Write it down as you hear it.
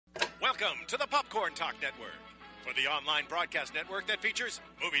Welcome to the Popcorn Talk Network, for the online broadcast network that features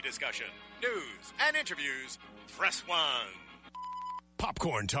movie discussion, news, and interviews. Press 1.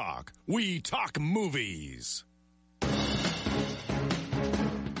 Popcorn Talk. We talk movies.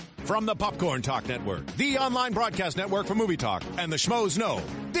 From the Popcorn Talk Network, the online broadcast network for movie talk, and the schmoes know,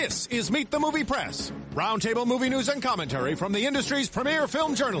 this is Meet the Movie Press. Roundtable movie news and commentary from the industry's premier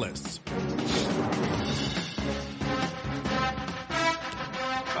film journalists.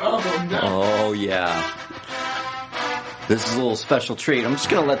 Oh, no. Oh, yeah. This is a little special treat. I'm just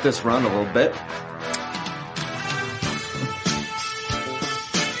going to let this run a little bit.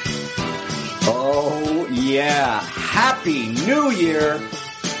 Oh, yeah. Happy New Year.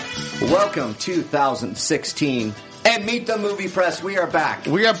 Welcome 2016. And Meet the Movie Press. We are back.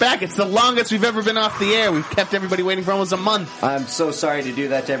 We are back. It's the longest we've ever been off the air. We've kept everybody waiting for almost a month. I'm so sorry to do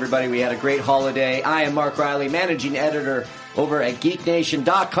that to everybody. We had a great holiday. I am Mark Riley, managing editor over at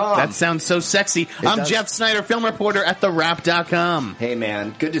GeekNation.com. That sounds so sexy. I'm Jeff Snyder, film reporter at TheWrap.com. Hey,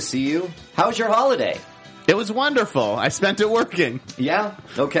 man. Good to see you. How was your holiday? It was wonderful. I spent it working. Yeah?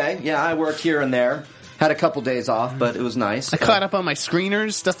 Okay. Yeah, I worked here and there. Had a couple days off, but it was nice. I caught up on my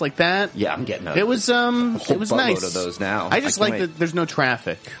screeners, stuff like that. Yeah, I'm getting it was nice. Of those now. I just like that there's no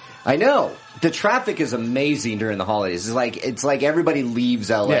traffic. I know. The traffic is amazing during the holidays. It's like everybody leaves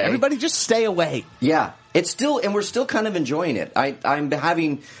LA. Yeah, everybody just stay away. Yeah. And we're still kind of enjoying it. I'm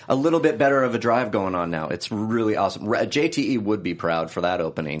having a little bit better of a drive going on now. It's really awesome. JTE would be proud for that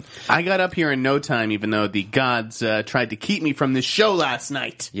opening. I got up here in no time, even though the gods tried to keep me from this show last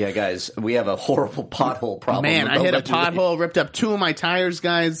night. Yeah, guys, we have a horrible pothole problem. Man, I hit a pothole, ripped up 2 of my tires,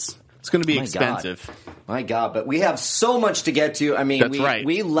 guys. It's going to be expensive. My God, but we have so much to get to. I mean,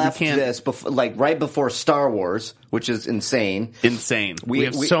 we left this right before Star Wars, which is insane. Insane. We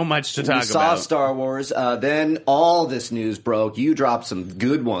have so much to talk about. We saw Star Wars. Then all this news broke. You dropped some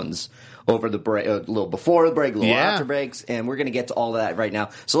good ones over the break, a little before the break, a little after breaks, and we're going to get to all of that right now.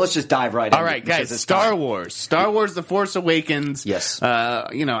 So let's just dive right in. All right, guys, Star Wars, The Force Awakens. Yes.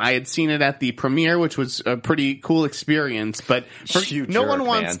 I had seen it at the premiere, which was a pretty cool experience, but no one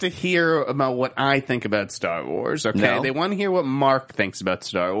wants to hear about what I think about Star Wars, okay? No? They want to hear what Mark thinks about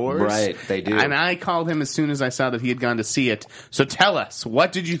Star Wars. Right, they do. And I called him as soon as I saw that he had gone to see it. So tell us,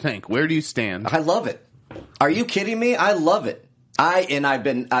 what did you think? Where do you stand? I love it. Are you kidding me? I love it. I've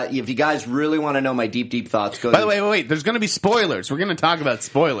been, if you guys really want to know my deep thoughts, go. By the way, wait, there's going to be spoilers. We're going to talk about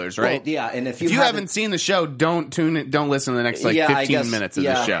spoilers, right? Well, yeah, and if you haven't seen the show, don't listen to the next 15 minutes of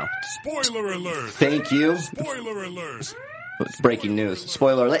the show. Spoiler alert. Thank you. Spoiler alert. Breaking news.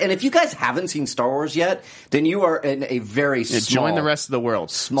 Spoiler alert. And if you guys haven't seen Star Wars yet, then you are in a very small... Join the rest of the world.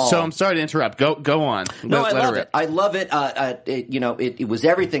 Small. So I'm sorry to interrupt. Go on. No, I love it. I love it. It was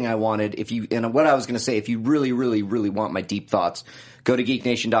everything I wanted. And what I was going to say, if you really, really, really want my deep thoughts, go to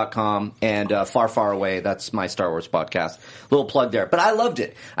GeekNation.com and Far, Far Away. That's my Star Wars podcast. Little plug there. But I loved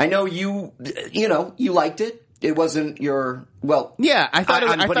it. I know you liked it. It wasn't your Yeah, I thought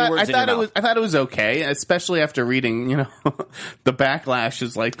it was okay, especially after reading. The backlash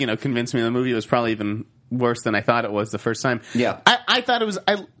is convinced me the movie was probably even worse than I thought it was the first time. Yeah, I thought it was.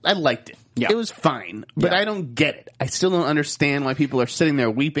 I liked it. Yeah. It was fine, but I don't get it. I still don't understand why people are sitting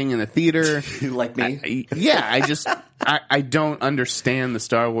there weeping in the theater. Like me? I don't understand the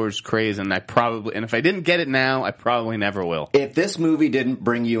Star Wars craze, and if I didn't get it now, I probably never will. If this movie didn't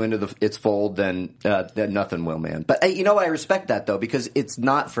bring you into its fold, then nothing will, man. But I respect that though, because it's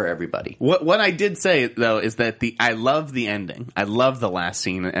not for everybody. What I did say though is that I love the ending. I love the last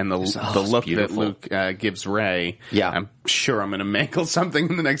scene and the look beautiful. That Luke gives Rey. Yeah, I'm sure I'm going to mangle something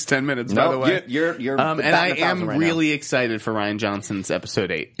in the next 10 minutes. By the way, you're and I am really excited for Rian Johnson's Episode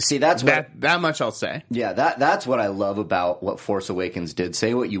 8. See, that much I'll say. Yeah, that's what I love about what Force Awakens did.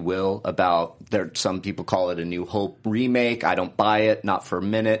 Say what you will about some people call it a New Hope remake. I don't buy it, not for a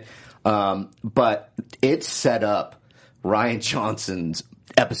minute. But it set up Rian Johnson's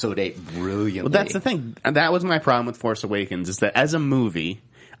Episode 8 brilliantly. Well, that's the thing. That was my problem with Force Awakens, is that as a movie,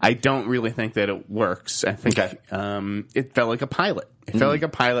 I don't really think that it works. I think it felt like a pilot. It felt like a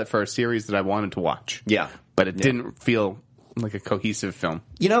pilot for a series that I wanted to watch. Yeah. But it didn't feel like a cohesive film.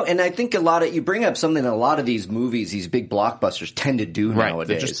 And I think you bring up something that a lot of these movies, these big blockbusters tend to do nowadays.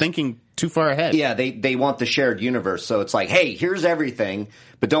 They're just thinking too far ahead. Yeah, they want the shared universe. So it's like, hey, here's everything,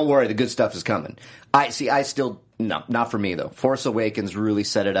 but don't worry, the good stuff is coming. No, not for me though. Force Awakens really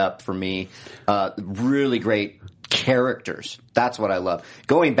set it up for me. Really great characters. That's what I love.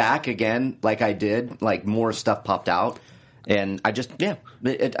 Going back again, like I did, more stuff popped out. And I just love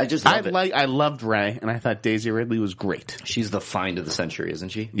it. I loved Rey, and I thought Daisy Ridley was great. She's the find of the century, isn't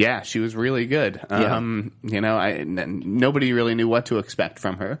she? Yeah, she was really good. Nobody really knew what to expect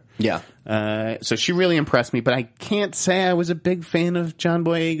from her. Yeah. So she really impressed me, but I can't say I was a big fan of John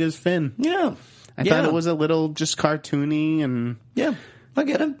Boyega's Finn. Yeah. I thought it was a little just cartoony and... Yeah, I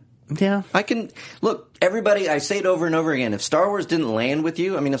get him. Yeah. I can look, everybody, I say it over and over again. If Star Wars didn't land with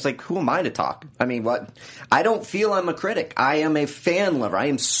you, I mean, it's like, who am I to talk? I mean, what? I don't feel I'm a critic. I am a fan lover. I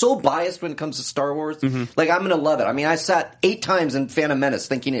am so biased when it comes to Star Wars. Mm-hmm. Like, I'm going to love it. I mean, I sat 8 times in Phantom Menace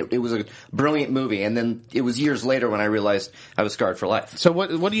thinking it was a brilliant movie, and then it was years later when I realized I was scarred for life. So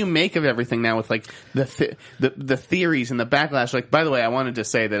what do you make of everything now with, like, the theories and the backlash? Like, by the way, I wanted to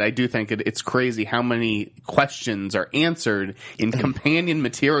say that I do think it's crazy how many questions are answered in companion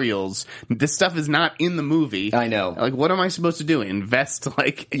materials. This stuff is not in the movie. I know. Like, what am I supposed to do? Invest,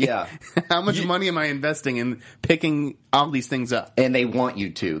 like... Yeah. How much money am I investing in picking all these things up? And they want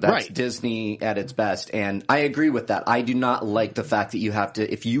you to. That's right. Disney at its best. And I agree with that. I do not like the fact that you have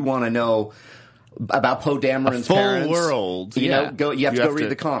to... If you want to know about Poe Dameron's full parents... world. You have to go read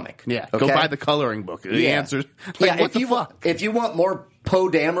the comic. Yeah. Okay? Go buy the coloring book. The answers... Like, what the fuck? If you want more Poe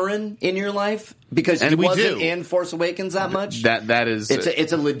Dameron in your life, because he wasn't in Force Awakens that much... That is...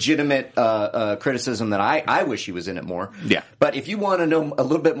 It's a legitimate criticism that I wish he was in it more. Yeah. But if you want to know a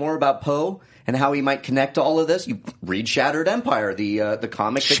little bit more about Poe and how he might connect to all of this, you read Shattered Empire, the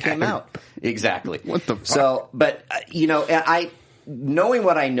comic that came out. Exactly. What the fuck? So, but, knowing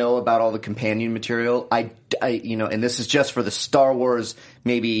what I know about all the companion material, I and this is just for the Star Wars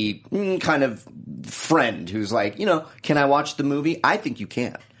maybe kind of friend who's like, can I watch the movie? I think you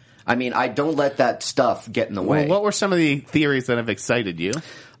can. I mean, I don't let that stuff get in the way. Well, what were some of the theories that have excited you?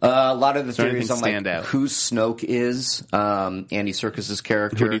 A lot of the theories on stand out? Who Snoke is, Andy Serkis's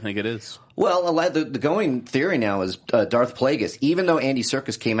character. Who do you think it is? Well, the going theory now is Darth Plagueis, even though Andy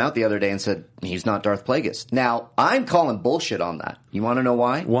Serkis came out the other day and said he's not Darth Plagueis. Now, I'm calling bullshit on that. You want to know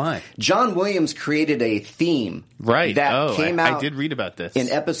why? Why? John Williams created a theme that came out. I did read about this. In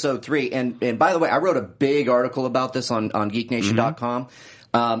Episode 3. And by the way, I wrote a big article about this on GeekNation.com.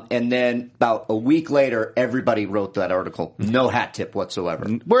 And then about a week later, everybody wrote that article. No hat tip whatsoever.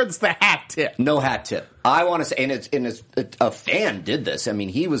 Where's the hat tip? No hat tip. I want to say, and a fan did this. I mean,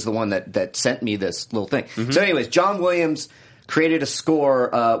 he was the one that sent me this little thing. Mm-hmm. So anyways, John Williams created a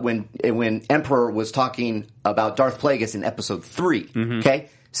score when Emperor was talking about Darth Plagueis in Episode 3. Mm-hmm. Okay?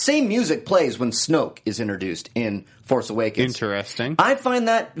 Same music plays when Snoke is introduced in Force Awakens. Interesting. I find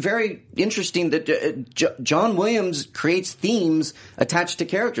that very interesting that John Williams creates themes attached to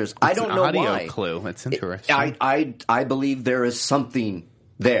characters. I don't know why. It's an audio clue. That's interesting. I believe there is something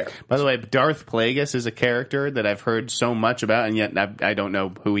there. By the way, Darth Plagueis is a character that I've heard so much about, and yet I don't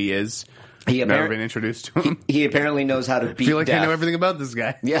know who he is. I've never been introduced to him. He apparently knows how to beat I feel like death. I know everything about this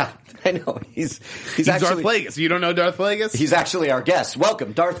guy. Yeah, I know. He's actually Darth Plagueis. You don't know Darth Plagueis? He's actually our guest.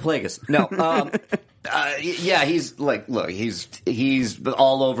 Welcome, Darth Plagueis. No, yeah, he's like, look, he's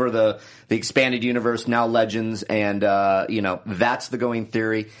all over the expanded universe, now Legends, and that's the going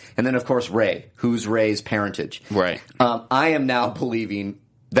theory. And then of course Rey, who's Rey's parentage. Right. I am now believing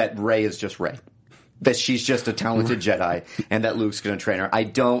that Rey is just Rey. That she's just a talented Jedi, and that Luke's going to train her. I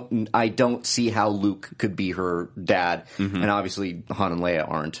don't see how Luke could be her dad, and obviously Han and Leia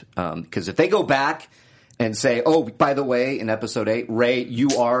aren't. Because if they go back and say, "Oh, by the way, in Episode 8, Rey, you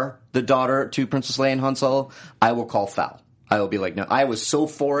are the daughter to Princess Leia and Han Solo," I will call foul. I will be like, "No, I was so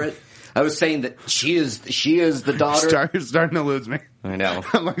for it." I was saying that she is the daughter. You're starting to lose me. I know.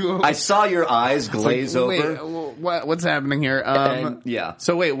 I saw your eyes glaze over. What's happening here? Yeah.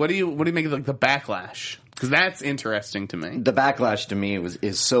 So wait, what do you make of like the backlash? Because that's interesting to me. The backlash to me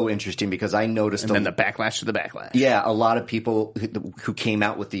is so interesting because I noticed. And then the backlash to the backlash. Yeah, a lot of people who came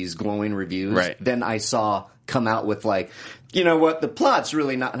out with these glowing reviews. Right. Then I saw come out with like, you know what, the plot's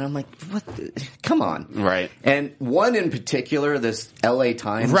really not. And I'm like, what? Come on. Right. And one in particular, this LA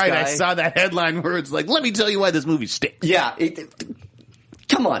Times Right, guy, I saw that headline where it's like, let me tell you why this movie stinks. Yeah.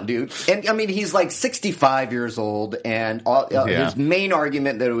 Come on, dude. And I mean, he's like 65 years old, and his main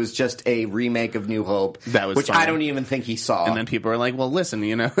argument that it was just a remake of New Hope, which funny. I don't even think he saw. And then people are like, well, listen,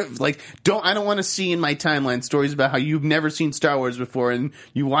 like, I don't want to see in my timeline stories about how you've never seen Star Wars before and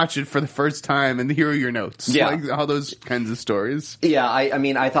you watch it for the first time and here are your notes. Yeah. Like, all those kinds of stories. Yeah, I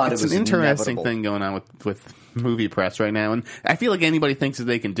mean, I thought it was an interesting inevitable. thing going on with movie press right now, and I feel like anybody thinks that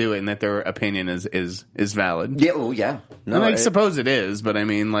they can do it and that their opinion is valid. Yeah, well, yeah. No, and I suppose it is, but I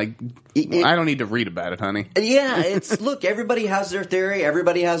mean, like, I don't need to read about it, honey. Yeah, look, everybody has their theory,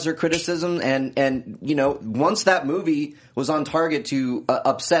 everybody has their criticism, and once that movie was on target to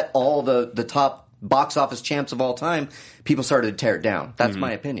upset all the top box office champs of all time, people started to tear it down. That's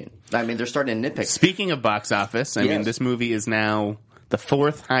my opinion. I mean, they're starting to nitpick. Speaking of box office, I mean, Yes. this movie is now the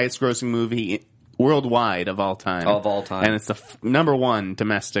 4th highest grossing movie worldwide of all time. Of all time. And it's the number 1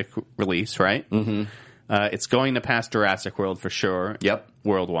 domestic release, right? Mm-hmm. It's going to pass Jurassic World for sure. Yep.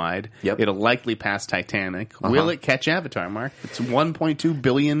 Worldwide. Yep. It'll likely pass Titanic. Will it catch Avatar, Mark? It's $1.2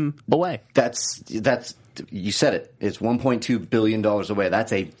 billion away. That's you said it. It's $1.2 billion away.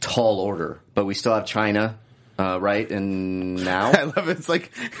 That's a tall order. But we still have China, right? And now? I love it. It's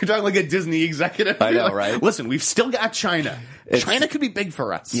like you're talking like a Disney executive. I know, You're like, right? Listen, we've still got China. China could be big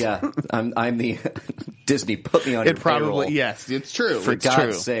for us. Yeah, I'm the Disney. Put me on It your probably payroll. yes, it's true. For it's God's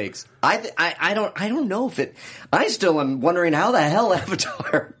true. sakes, I don't know if it. I still am wondering how the hell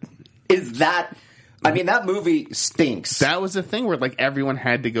Avatar is that. I mean, that movie stinks. That was the thing where like everyone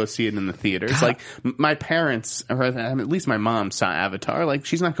had to go see it in the theaters. Like my parents, or at least my mom, saw Avatar. Like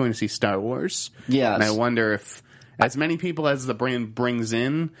she's not going to see Star Wars. Yes. And I wonder if as many people as the brand brings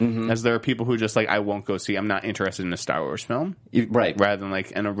in, as there are people who just like I won't go see. I'm not interested in a Star Wars film, Right. rather than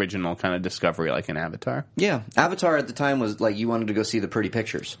like an original kind of discovery like an Avatar. Yeah, Avatar at the time was like you wanted to go see the pretty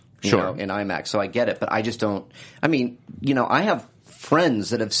pictures, you Sure. know, in IMAX. So I get it, but I just don't. I mean, you know, I have friends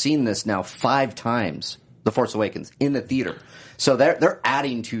that have seen this now 5 times, The Force Awakens, in the theater. So they're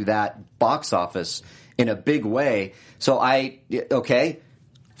adding to that box office in a big way. So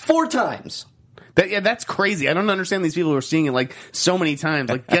 4 times. That's crazy. I don't understand these people who are seeing it like so many times.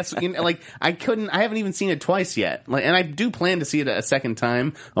 Like, guess, you know, like I haven't even seen it twice yet. Like, and I do plan to see it a second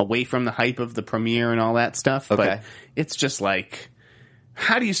time away from the hype of the premiere and all that stuff. Okay. But it's just like,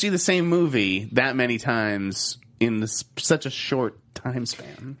 how do you see the same movie that many times in such a short time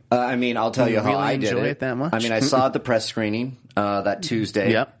span? I mean, I'll tell you how really I did enjoy it. it that much? I mean, I saw it at the press screening that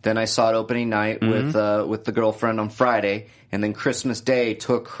Tuesday. Yep. Then I saw it opening night with the girlfriend on Friday, and then Christmas Day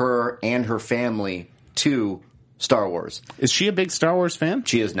took her and her family to Star Wars. Is she a big Star Wars fan?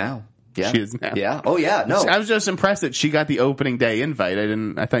 She is now. Yeah. She is now. Yeah. Oh yeah. No. I was just impressed that she got the opening day invite.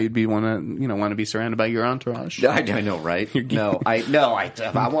 I thought you'd want to be surrounded by your entourage. I know, right?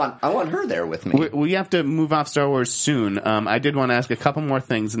 I want her there with me. We have to move off Star Wars soon. I did want to ask a couple more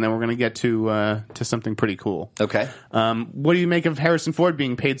things, and then we're going to get to something pretty cool. Okay. What do you make of Harrison Ford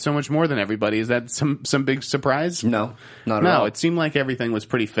being paid so much more than everybody? Is that some big surprise? No, not at all. No, it seemed like everything was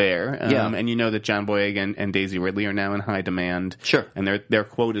pretty fair. Yeah. And you know that John Boyega and Daisy Ridley are now in high demand. Sure. And their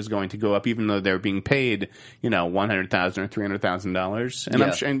quote is going to go up, even though they're being paid, $100,000 or $300,000. And Yeah.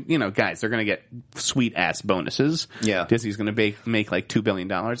 I'm sure, guys, they're going to get sweet ass bonuses. Yeah. Disney's going to make like $2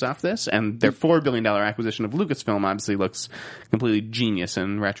 billion off this, and their $4 billion acquisition of Lucasfilm obviously looks completely genius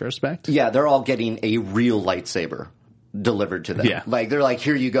in retrospect. Yeah, they're all getting a real lightsaber delivered to them. Yeah. Like they're like,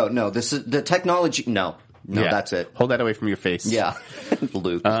 here you go. No, this is the technology. No, Yeah. that's it. Hold that away from your face. Yeah,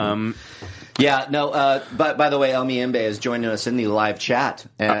 Luke. Yeah, no. But by the way, Elmi Imbe is joining us in the live chat.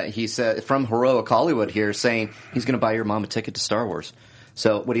 He said from Heroic Hollywood here, saying he's going to buy your mom a ticket to Star Wars.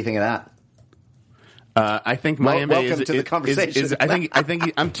 So, what do you think of that? I think Mayembe welcome to the conversation. I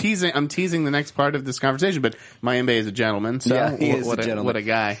think I'm teasing the next part of this conversation, but Mayembe is a gentleman. So Yeah, he is a gentleman. What a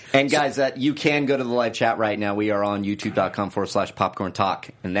guy. And guys, you can go to the live chat right now. We are on youtube.com/Popcorn Talk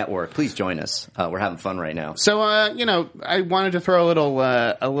Network. Please join us. We're having fun right now. So, I wanted to throw a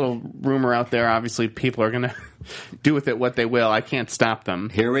little rumor out there. Obviously, people are going to do with it what they will. I can't stop them.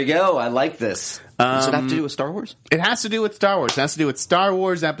 Here we go. I like this. Does it have to do with Star Wars? It has to do with Star Wars. It has to do with Star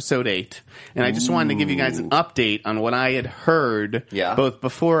Wars Episode 8. And I just wanted to give you guys an update on what I had heard both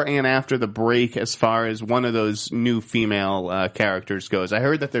before and after the break as far as one of those new female characters goes. I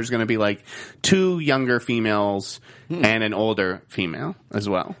heard that there's going to be like 2 younger females and an older female as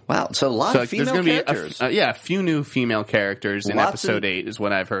well. Wow. So a lot of female there's characters. Be a few new female characters in Lots Episode of- 8 is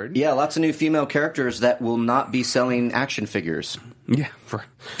what I've heard. Yeah, lots of new female characters that will not be selling action figures. Yeah.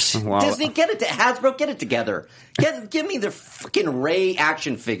 Disney, get it to Hasbro, get it together. Give me the freaking Rey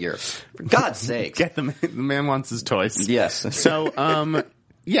action figure. For God's sake. Get the man wants his toys. Yes. So,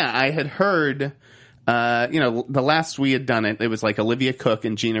 I had heard, the last we had done it was like Olivia Cook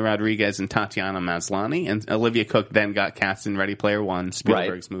and Gina Rodriguez and Tatiana Maslany, and Olivia Cook then got cast in Ready Player One,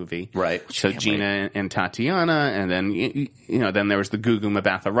 Spielberg's movie. Right. So Gina and Tatiana, and then, then there was the Gugu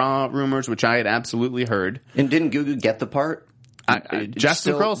Mbatha Raw rumors, which I had absolutely heard. And didn't Gugu get the part?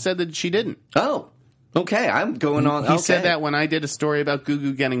 Justin Kroll said that she didn't. Oh. Okay, I'm going on. He said that when I did a story about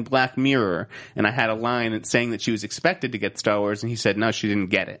Gugu getting Black Mirror, and I had a line saying that she was expected to get Star Wars, and he said no, she didn't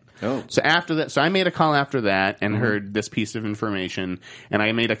get it. Oh. So after that, I made a call after that and heard this piece of information, and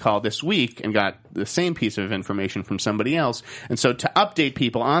I made a call this week and got the same piece of information from somebody else. And so to update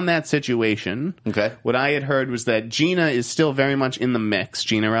people on that situation, what I had heard was that Gina is still very much in the mix,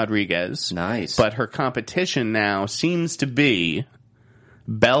 Gina Rodriguez. Nice. But her competition now seems to be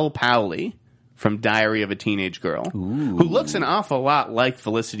Belle Powley from Diary of a Teenage Girl, who looks an awful lot like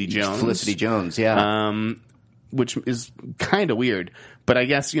Felicity Jones. Felicity Jones, yeah. Which is kind of weird. But I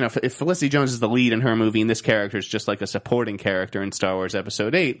guess, if Felicity Jones is the lead in her movie and this character is just like a supporting character in Star Wars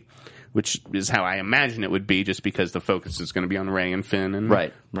Episode 8, which is how I imagine it would be, just because the focus is going to be on Rey and Finn and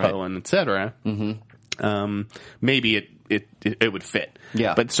Poe and et cetera, maybe it would fit.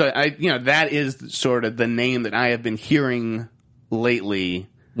 Yeah. But so that is sort of the name that I have been hearing lately.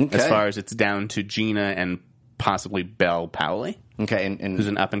 Okay. As far as it's down to Gina and possibly Belle Powley. Okay, and who's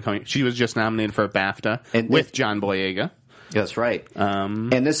an up-and-coming... She was just nominated for a BAFTA with John Boyega. That's right.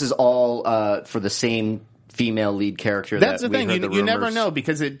 And this is all for the same female lead character. That's the thing. You never know,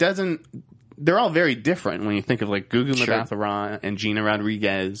 because it doesn't... They're all very different when you think of like Gugu Mbatha-Raw and Gina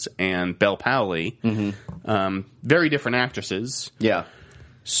Rodriguez and Belle Powley. Very different actresses. Yeah.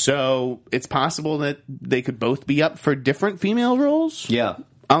 So it's possible that they could both be up for different female roles. Yeah.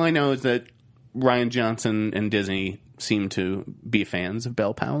 All I know is that Rian Johnson and Disney seem to be fans of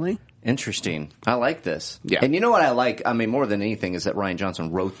Belle Powley. Interesting. I like this. Yeah. And you know what I like? I mean, more than anything, is that Rian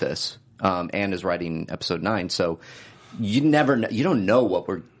Johnson wrote this and is writing Episode 9. So you never know, you don't know what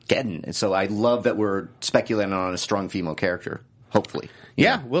we're getting. And so I love that we're speculating on a strong female character. Hopefully.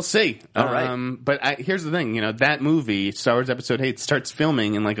 Yeah, we'll see. All right. But here's the thing, that movie, Star Wars Episode 8, starts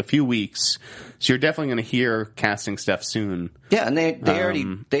filming in like a few weeks, so you're definitely going to hear casting stuff soon. Yeah, and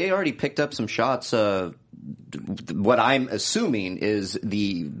they already picked up some shots. What I'm assuming is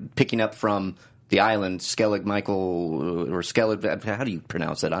the picking up from the island, Skellig Michael or Skellig. How do you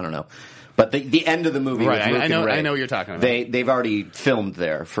pronounce it? I don't know. But the end of the movie, right? With Luke and Rey, I know what you're talking about. They've already filmed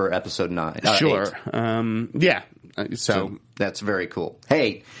there for Episode 9. Sure. 8. Yeah. So that's very cool.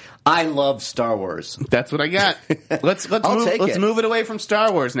 Hey, I love Star Wars. That's what I got. Let's move it away from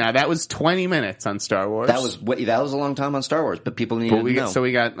Star Wars now. That was 20 minutes on Star Wars. That was a long time on Star Wars, but people need to know. So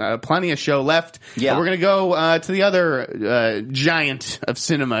we got plenty of show left. Yeah, we're gonna go to the other giant of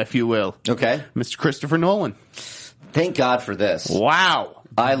cinema, if you will. Okay, Mr. Christopher Nolan. Thank God for this. Wow,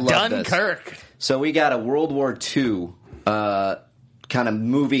 I love Dunkirk. This. So we got a World War II kind of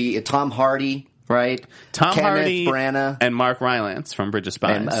movie. Tom Hardy. Right, Tom Kenneth Hardy, Branagh, and Mark Rylance from Bridge of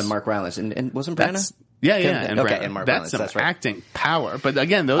Spies, and Mark Rylance, and wasn't Branagh? And Mark Rylance. That's right. Acting power. But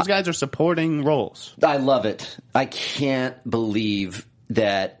again, those guys are supporting roles. I love it. I can't believe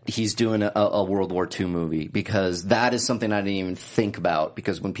that he's doing a World War II movie, because that is something I didn't even think about.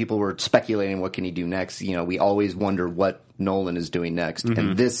 Because when people were speculating what can he do next, we always wonder what Nolan is doing next,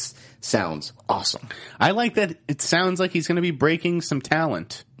 and this sounds awesome. I like that. It sounds like he's going to be breaking some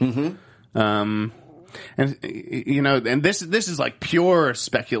talent. Mm-hmm. And this is like pure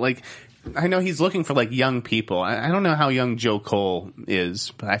like, I know he's looking for like young people. I don't know how young Joe Cole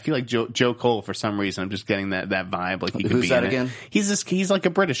is, but I feel like Joe Cole, for some reason, I'm just getting that vibe. Like he could Who's be that in again? It. He's like a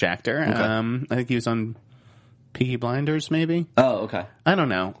British actor. Okay. I think he was on Peaky Blinders, maybe. Oh, okay. I don't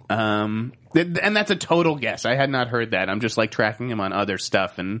know. And that's a total guess. I had not heard that. I'm just like tracking him on other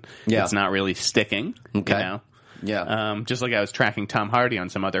stuff, and it's not really sticking. Okay. Yeah. Just like I was tracking Tom Hardy on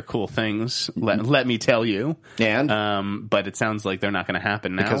some other cool things, let me tell you. And? But it sounds like they're not going to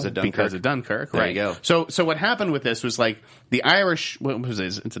happen now because of Dunkirk. There right. you go. So what happened with this was like the Irish, what was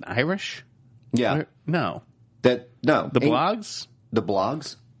it? It's an Irish? Yeah. No. The blogs? The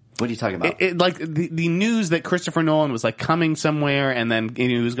blogs? What are you talking about? Like the news that Christopher Nolan was like coming somewhere, and then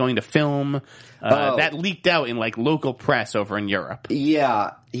he was going to film. That leaked out in like local press over in Europe.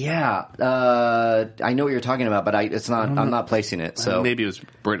 Yeah. I know what you're talking about, but it's not. I'm not placing it. So maybe it was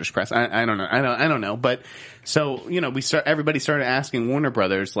British press. I don't know. I don't know. But so everybody started asking Warner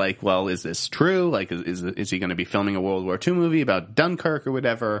Brothers, like, well, is this true? Like, is he going to be filming a World War II movie about Dunkirk or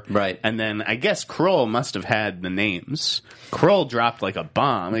whatever? Right. And then I guess Kroll must have had the names. Kroll dropped like a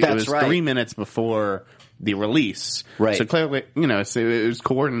bomb. Like, That's it was right. 3 minutes before the release. Right. So clearly, it was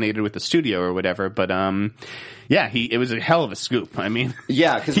coordinated with the studio or whatever. But it was a hell of a scoop. I mean,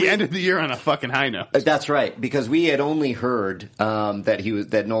 yeah, because he ended the year on a fucking high note. That's right, because we had only heard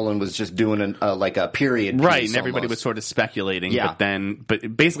that Nolan was just doing a period piece, right, and everybody almost. was sort of speculating. Yeah.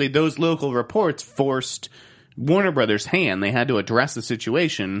 But basically, those local reports forced Warner Brothers' hand. They had to address the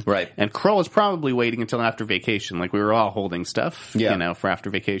situation. Right. And Kroll was probably waiting until after vacation. Like, we were all holding stuff, for after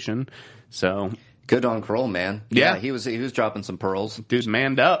vacation. So Good on Kroll, man. Yeah. He was dropping some pearls. Dude's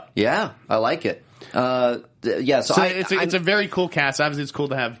manned up. Yeah, I like it. So it's a very cool cast. Obviously, it's cool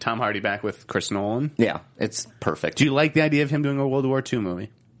to have Tom Hardy back with Chris Nolan. Yeah, it's perfect. Do you like the idea of him doing a World War II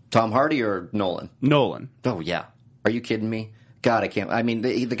movie? Tom Hardy or Nolan? Nolan. Oh, yeah. Are you kidding me? God, I can't. I mean,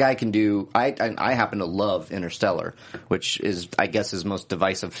 the guy can do. I happen to love Interstellar, which is, I guess, his most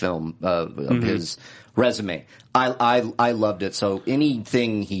divisive film of his resume. I loved it. So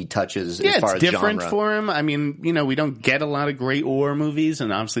anything he touches, as far as it's different genre. for him. I mean, we don't get a lot of great war movies,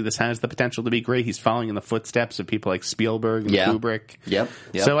 and obviously this has the potential to be great. He's following in the footsteps of people like Spielberg and Kubrick. Yep.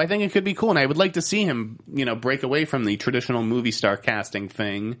 So I think it could be cool, and I would like to see him, break away from the traditional movie star casting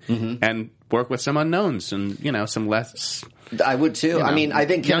thing and work with some unknowns and some less. I would too. I mean, I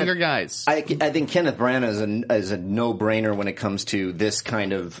think younger guys. I think Kenneth Branagh is a no-brainer when it comes to this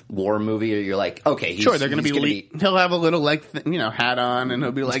kind of war movie. You're like, okay, they're going to be. He'll have a little hat on, and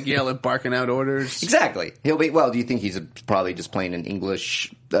he'll be like barking out orders. Exactly. He'll be. Well, do you think he's probably just playing an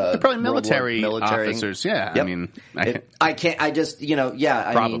English? They're probably military officers. Yeah. Yep. I mean, I can't. I just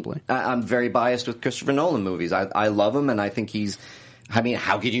probably. I'm very biased with Christopher Nolan movies. I love him, and I think he's. I mean,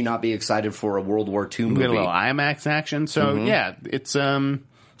 how could you not be excited for a World War II movie? We get a little IMAX action, so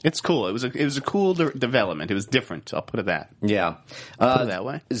it's cool. It was a cool development. It was different. I'll put it that. Yeah, put it that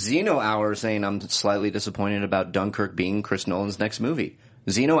way. Xeno Hour saying I'm slightly disappointed about Dunkirk being Chris Nolan's next movie.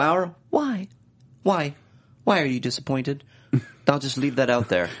 Xeno Hour, why are you disappointed? I'll just leave that out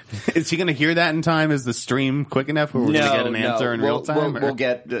there. Is he going to hear that in time? Is the stream quick enough where we're going to get an answer in real time? We'll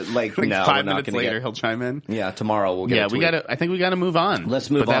get 5 minutes later. He'll chime in. Yeah, tomorrow we'll get. Yeah, I think we got to move on. Let's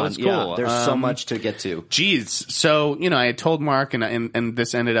move on. That was cool. Yeah, there's so much to get to. Geez, so I had told Mark, and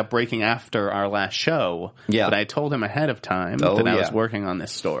this ended up breaking after our last show. Yeah, but I told him ahead of time that I was working on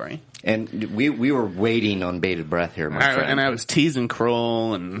this story. And we were waiting on bated breath here, my friend. And I was teasing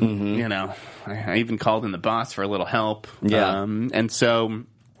Kroll, and I even called in the boss for a little help. Yeah. And so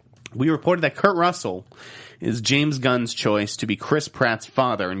we reported that Kurt Russell is James Gunn's choice to be Chris Pratt's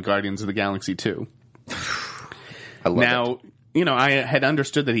father in Guardians of the Galaxy 2. I love it. I had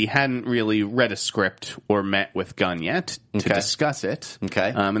understood that he hadn't really read a script or met with Gunn yet to discuss it.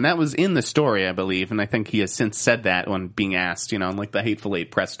 Okay. And that was in the story, I believe, and I think he has since said that when being asked, on like the Hateful Eight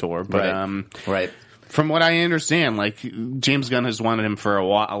press tour. But, right. From what I understand, James Gunn has wanted him for a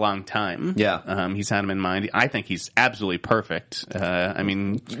long time. Yeah. He's had him in mind. I think he's absolutely perfect. I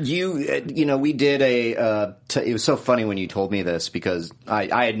mean, we did it was so funny when you told me this because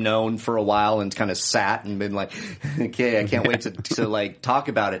I had known for a while and kind of sat and been like, okay, I can't wait to talk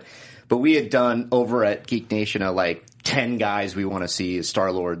about it. But we had done over at Geek Nation 10 guys we want to see as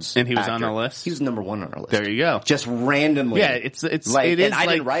Star-Lord's and he was actor. on our list? He was number 1 on our list. There you go. Just randomly. Yeah, it is. I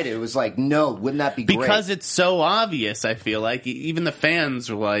didn't write it. It was no, wouldn't that be great? Because it's so obvious, I feel like. Even the fans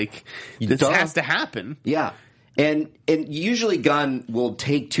were like, this has to happen. Yeah. And usually Gunn will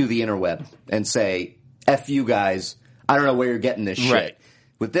take to the interweb and say, F you guys, I don't know where you're getting this shit. Right.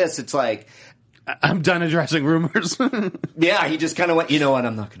 With this, it's like... I'm done addressing rumors. Yeah, he just kind of went, you know what,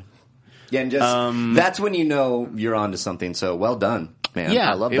 I'm not going to... Yeah, and just that's when you're onto something. So well done, man.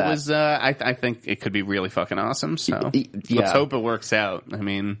 Yeah, I love that. It was. I think it could be really fucking awesome. So let's hope it works out. I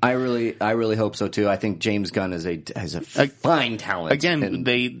mean, I really hope so too. I think James Gunn is a fine talent. Again,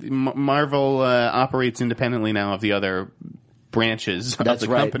 Marvel operates independently now of the other branches of the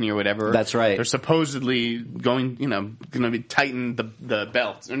company or whatever. That's right. They're supposedly going to be tighten the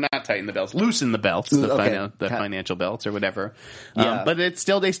belts, or not tighten the belts, loosen the belts, the financial belts or whatever. Yeah. But they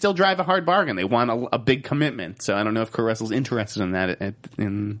still drive a hard bargain. They want a big commitment. So I don't know if Kurt Russell's interested in that.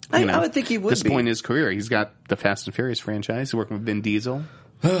 I would think he would. This point in his career, he's got the Fast and Furious franchise. He's working with Vin Diesel.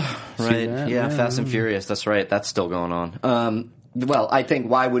 Right. Yeah. Fast and Furious. That's right. That's still going on. Well, I think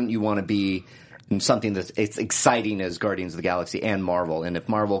why wouldn't you want to be something that's it's exciting as Guardians of the Galaxy and Marvel, and if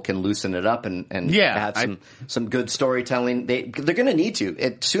Marvel can loosen it up and have some good storytelling, they're going to need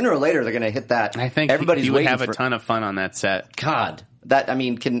to. Sooner or later, they're going to hit that. I think everybody's you would waiting have a ton of fun on that set. God, I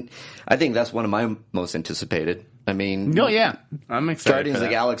think that's one of my most anticipated. I mean, I'm excited. Guardians of the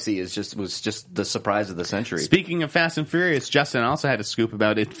Galaxy was just the surprise of the century. Speaking of Fast and Furious, Justin also had a scoop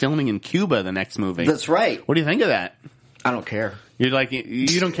about it filming in Cuba, the next movie. That's right. What do you think of that? I don't care. You're like,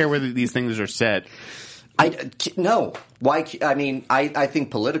 you don't care whether these things are set. No. Why? I mean, I think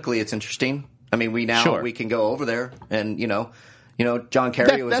politically it's interesting. I mean, we can go over there and John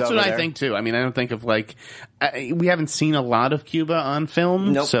Kerry was over there. That's what I think too. I mean, I don't think of we haven't seen a lot of Cuba on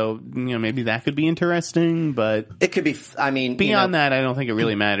film, so maybe that could be interesting. But it could be. I mean, beyond that, I don't think it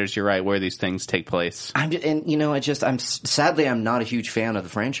really matters. You're right where these things take place. Sadly, I'm not a huge fan of the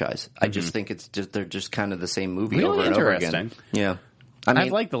franchise. I just think they're just kind of the same movie over and over again. Yeah, I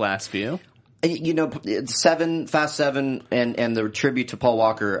like the last few. Fast Seven, and the tribute to Paul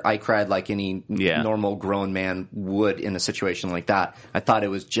Walker, I cried like any normal grown man would in a situation like that. I thought it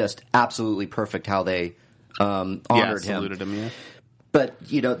was just absolutely perfect how they honored him. Saluted him, yeah. But,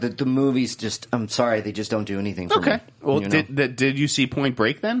 the movies just, I'm sorry, they just don't do anything for me. Well, did you see Point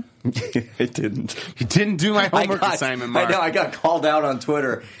Break then? I didn't. You didn't do my homework assignment, Mark. I know, I got called out on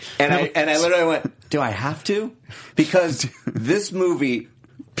Twitter, and I literally went, do I have to? Because this movie,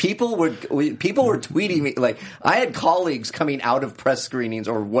 people were tweeting me, like, I had colleagues coming out of press screenings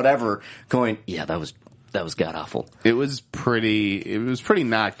or whatever going, yeah, that was god awful. It was pretty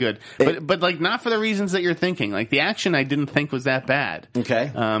not good. But like not for the reasons that you're thinking. Like the action I didn't think was that bad.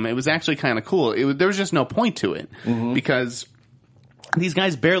 Okay. It was actually kind of cool. There was just no point to it because these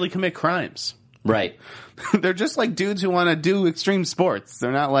guys barely commit crimes. Right. They're just like dudes who want to do extreme sports.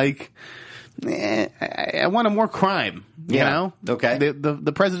 They're not like I want more crime. You know? Okay.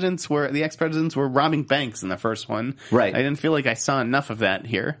 The ex-presidents were robbing banks in the first one. Right. I didn't feel like I saw enough of that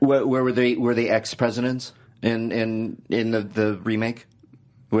here. Where were they? Were they ex-presidents in the remake?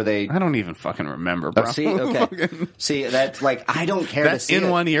 Were they? I don't even fucking remember, bro. Oh, see, okay. See, that's like I don't care that's to see in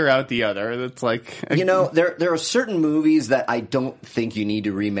it. one ear, out the other. That's like there are certain movies that I don't think you need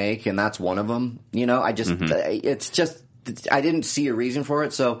to remake, and that's one of them. I just it's just I didn't see a reason for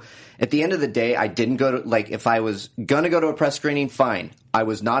it, so. At the end of the day, I didn't go to, like, if I was going to go to a press screening, fine. I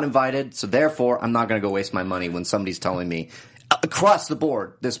was not invited, so therefore, I'm not going to go waste my money when somebody's telling me, across the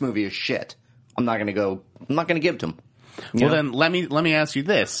board, this movie is shit. I'm not going to give it to them. Then let me ask you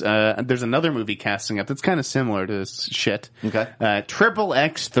this. There's another movie casting up that's kind of similar to this shit. Okay. Triple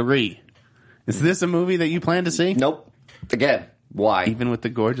X3. Is this a movie that you plan to see? Nope. Again. Why? Even with the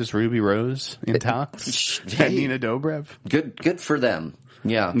gorgeous Ruby Rose in talks? And Nina Dobrev? Good for them.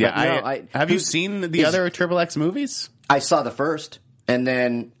 Yeah. Have you seen the other Triple X movies? I saw the first, and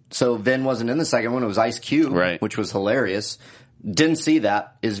then so Vin wasn't in the second one. It was Ice Cube, which was hilarious. Didn't see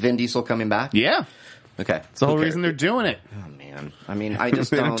that. Is Vin Diesel coming back? Yeah. Okay. That's the whole reason they're doing it. Oh man. I mean, I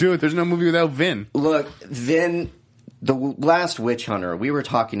just they don't do it. There's no movie without Vin. Look, Vin, the last Witch Hunter. We were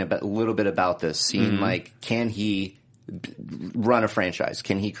talking a little bit about this. Seeing like, can he run a franchise?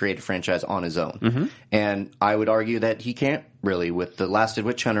 Can he create a franchise on his own? And I would argue that he can't really with the Last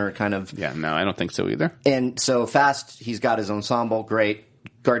Witch Hunter kind of. Yeah, no, I don't think so either. And so Fast, he's got his ensemble, great.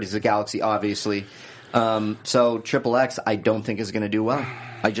 Guardians of the Galaxy, obviously. So Triple X, I don't think is going to do well.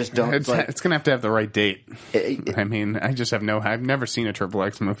 I just don't. It's going to have the right date. I mean, I just have I've never seen a Triple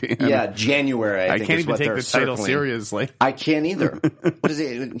X movie. Yeah, January. I think can't is even what take they're the title circling. seriously. I can't either. What is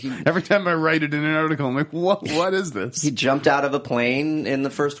it? Every time I write it in an article, I'm like, what is this? He jumped out of a plane in the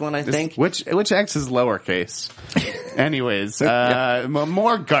first one, I think. Which X is lowercase? Anyways,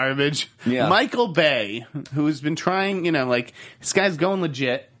 more garbage. Yeah. Michael Bay, who's been trying, this guy's going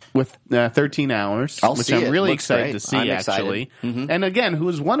legit with 13 Hours, which I'm really excited to see, actually. And again, who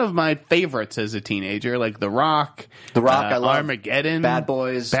was one of my favorites as a teenager, like The Rock, I love Armageddon, Bad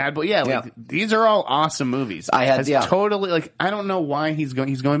Boys. These are all awesome movies. Totally, I don't know why he's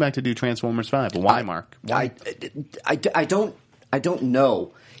going back to do Transformers 5. Why, Mark? Why? I don't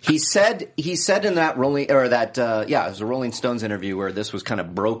know. He said in that it was a Rolling Stones interview where this was kind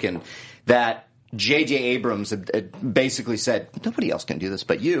of broken, that J.J. Abrams had basically said, nobody else can do this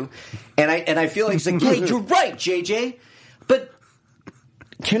but you. And I feel like he's like, hey, you're right, J.J. But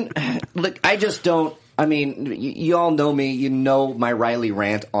I just don't. I mean, you all know me. You know my Riley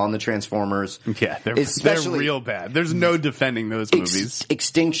rant on the Transformers. Yeah, they're real bad. There's no defending those movies.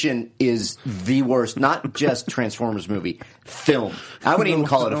 Extinction is the worst. Not just Transformers movie. Film. I wouldn't even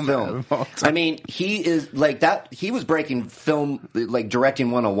call it a film. I mean, he is like that. He was breaking film, like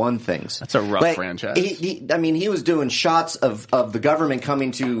directing 101 things. That's a rough franchise. He was doing shots of the government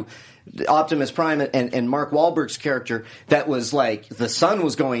coming to Optimus Prime and Mark Wahlberg's character that was like the sun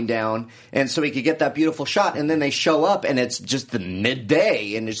was going down, and so he could get that beautiful shot, and then they show up and it's just the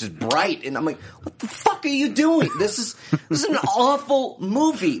midday and it's just bright, and I'm like, what the fuck are you doing? This is an awful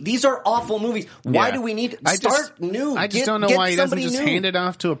movie. These are awful movies. Why do we need start new? I just don't know why he doesn't just hand it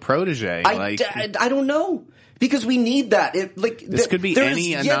off to a protege. I don't know. Because we need that. This could be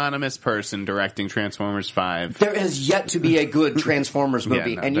any anonymous person directing Transformers 5. There has yet to be a good Transformers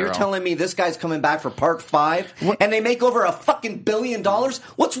movie. And you're telling me this guy's coming back for part 5? And they make over $1 billion?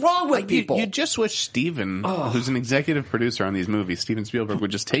 What's wrong with people? You just wish Steven, who's an executive producer on these movies, Steven Spielberg, would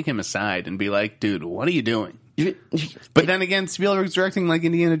just take him aside and be like, dude, what are you doing? But then again, Spielberg's directing like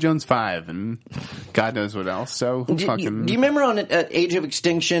Indiana Jones 5 and God knows what else. So Do you remember on Age of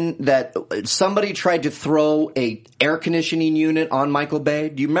Extinction that somebody tried to throw a air conditioning unit on Michael Bay?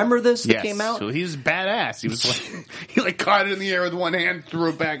 Do you remember this that came out? So he was badass. He was like, he like caught it in the air with one hand, threw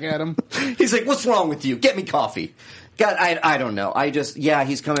it back at him. He's like, "What's wrong with you? Get me coffee." God, I don't know.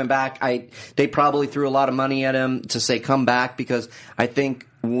 He's coming back. They probably threw a lot of money at him to say come back because I think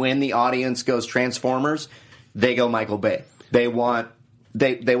when the audience goes Transformers, they go Michael Bay. They want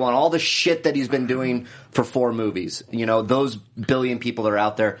all the shit that he's been doing for 4 movies. You know, those billion people that are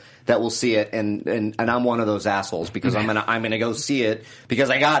out there that will see it, and I'm one of those assholes because I'm gonna go see it because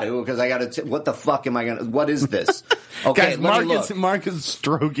I got to. What the fuck am I gonna? What is this? Okay, guys, Mark is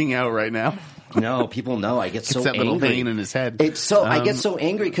stroking out right now. No, people know I get so it's that angry. little vein in his head. I get so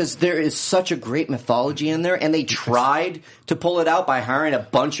angry because there is such a great mythology in there, and they tried to pull it out by hiring a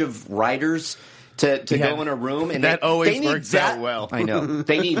bunch of writers to go in a room, and that always works out well. I know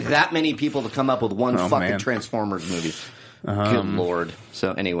they need that many people to come up with one fucking Transformers movie. Good lord.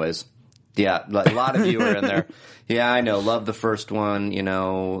 So, anyways, yeah, a lot of you are in there. Yeah, I know. Love the first one. You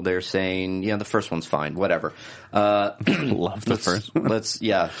know, they're saying, the first one's fine. Whatever. Love the first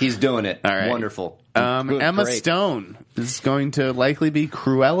one. He's doing it. All right. Wonderful. Emma Stone is going to likely be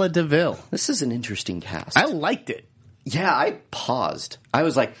Cruella de Vil. This is an interesting cast. I liked it. Yeah, I paused. I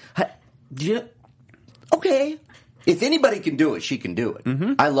was like, yeah, okay. If anybody can do it, she can do it.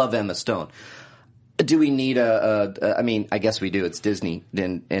 Mm-hmm. I love Emma Stone. Do we need I mean, I guess we do. It's Disney,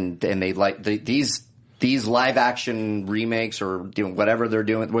 and they like these live action remakes or whatever they're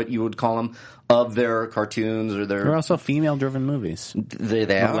doing, what you would call them, of their cartoons or their. They're also female driven movies. They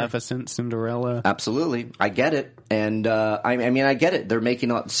are. Maleficent, Cinderella. Absolutely, I get it, and I mean, I get it. They're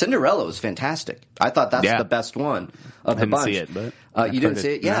making Cinderella was fantastic. I thought that's the best one of the bunch. I didn't see it, but you didn't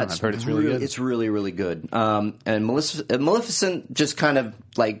see it. Yeah, I've heard it's really good. It's really, really good. And Maleficent just kind of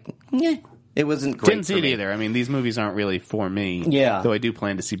like, it wasn't great. Didn't see it either. I mean, these movies aren't really for me. Yeah. Though I do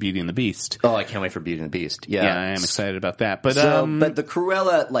plan to see Beauty and the Beast. Oh, I can't wait for Beauty and the Beast. Yeah. Yeah, I am excited about that. But but the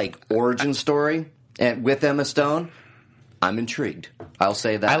Cruella origin story and with Emma Stone, I'm intrigued. I'll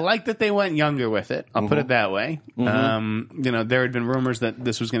say that. I like that they went younger with it. I'll put it that way. Mm-hmm. There had been rumors that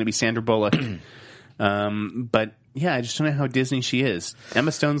this was going to be Sandra Bullock. But yeah, I just don't know how Disney she is.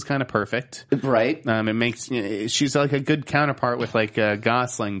 Emma Stone's kind of perfect, right? It makes she's like a good counterpart with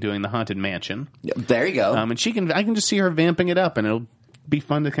Gosling doing the Haunted Mansion. There you go. And I can just see her vamping it up, and it'll be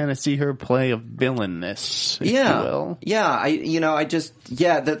fun to kind of see her play a villainess. If you will. Yeah.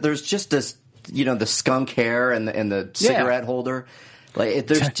 There's just this, the skunk hair and the cigarette holder.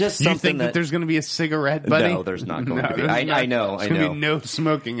 There's just something. You think that there's going to be a cigarette, buddy? No, there's not going to be. I know. There's going to be no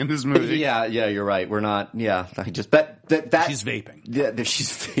smoking in this movie. Yeah, you're right. We're not. Yeah, I just bet that she's vaping. Yeah, she's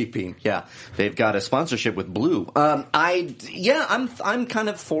vaping. Yeah, they've got a sponsorship with Blue. I'm kind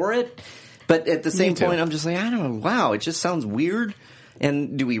of for it, but at the same point, I'm just like, I don't know. Wow, it just sounds weird.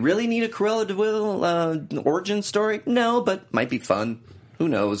 And do we really need a Cruella de Vil origin story? No, but might be fun. Who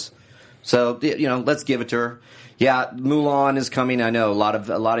knows? So let's give it to her. Yeah, Mulan is coming. I know a lot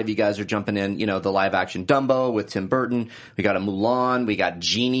of you guys are jumping in. The live action Dumbo with Tim Burton. We got a Mulan. We got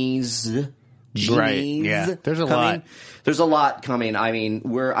Genies. Right. Yeah. There's a lot. There's a lot coming. I mean,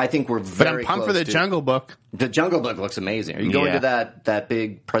 I think we're very. But I'm pumped for the Jungle Book. The Jungle Book looks amazing. Are you going to that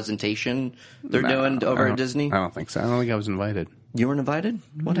big presentation they're doing over at Disney? I don't think so. I don't think I was invited. You weren't invited?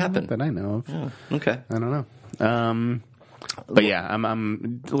 What happened? That I know of. Oh, okay. I don't know. But yeah,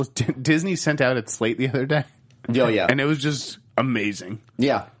 Disney sent out its slate the other day. Oh, yeah. And it was just amazing.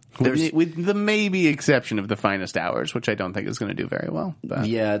 Yeah. With the maybe exception of The Finest Hours, which I don't think is going to do very well. But.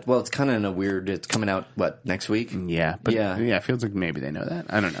 Yeah, well, it's kind of in a weird... It's coming out, next week? Yeah. But it feels like maybe they know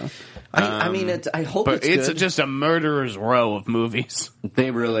that. I don't know. I mean, I hope but it's good. It's just a murderer's row of movies. They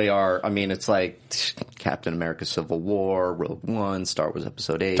really are. I mean, it's like Captain America Civil War, Rogue One, Star Wars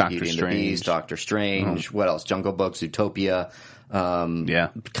Episode 8, Beauty and the Beast, Doctor Strange, what else? Jungle Book, Zootopia...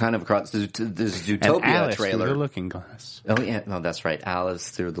 kind of across the Zootopia and Alice trailer. Through the Looking Glass. Oh yeah, no, that's right. Alice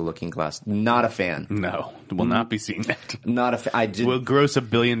Through the Looking Glass. Not a fan. No, will not be seeing that. Not a fan. Will gross $1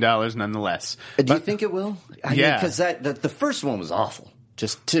 billion nonetheless. Do you think it will? Yeah, because the first one was awful.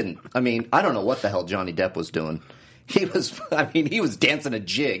 Just didn't. I mean, I don't know what the hell Johnny Depp was doing. He was dancing a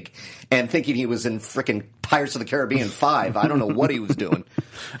jig and thinking he was in frickin' Pirates of the Caribbean 5. I don't know what he was doing.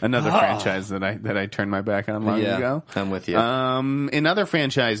 Another franchise that I turned my back on long ago. I'm with you. In other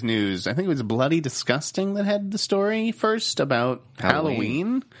franchise news, I think it was Bloody Disgusting that had the story first about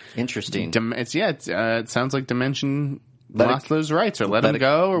Halloween. Interesting. It sounds like Dimension lost those rights or let them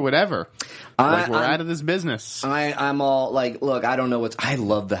go or whatever. Like, we're out of this business. I'm all like, look, I don't know I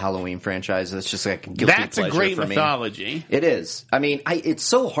love the Halloween franchise. It's just like a guilty That's a pleasure great for me. mythology. It is. I mean, it's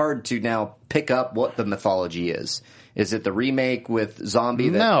so hard to now pick up what the mythology is. Is it the remake with Zombie?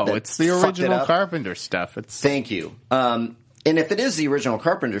 No, that it's the fucked it original up? Carpenter stuff. Thank you. And if it is the original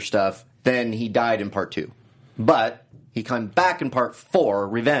Carpenter stuff, then he died in part 2. But he came back in part 4,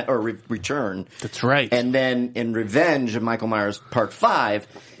 Return. That's right. And then in Revenge of Michael Myers part 5,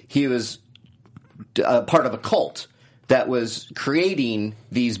 he was part of a cult that was creating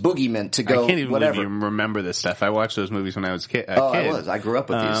these boogeymen to go I can't even whatever. believe you remember this stuff. I watched those movies when I was a kid. I was. I grew up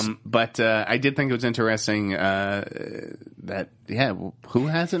with these. But I did think it was interesting who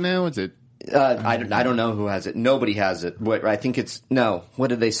has it now? Is it? I don't know who has it. Nobody has it. I think it's no. What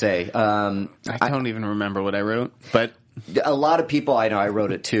did they say? I don't even remember what I wrote, but a lot of people. I know I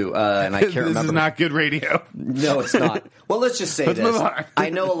wrote it too, and I can't remember. This is not good radio. No, it's not. Well, let's just say Let's this. move on.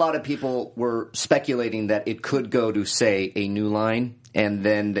 I know a lot of people were speculating that it could go to, say, a New Line, and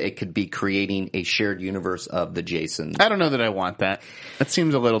then it could be creating a shared universe of the Jasons. I don't know that I want that. That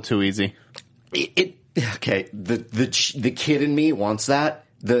seems a little too easy. Okay, the kid in me wants that.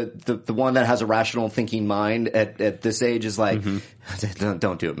 The one that has a rational thinking mind at this age is like,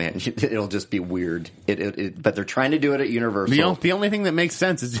 don't do it, man. It'll just be weird. But they're trying to do it at Universal. The only thing that makes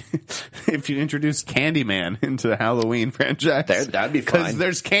sense is if you introduce Candyman into the Halloween franchise. That'd be fine. Because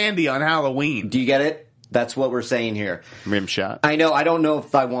there's candy on Halloween. Do you get it? That's what we're saying here. Rimshot. I know. I don't know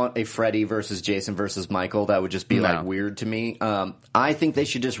if I want a Freddy versus Jason versus Michael. That would just be like weird to me. I think they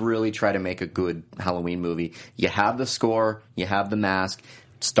should just really try to make a good Halloween movie. You have the score. You have the mask.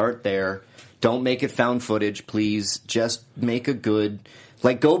 Start there. Don't make it found footage, please. Just make a good,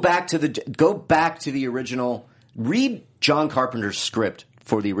 go back to the original. Read John Carpenter's script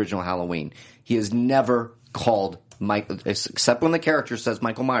for the original Halloween. He has never called Michael, except when the character says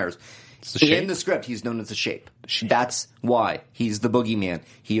Michael Myers. In the script, he's known as the Shape. That's why he's the boogeyman.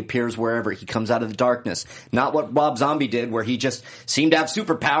 He appears wherever. He comes out of the darkness. Not what Rob Zombie did, where he just seemed to have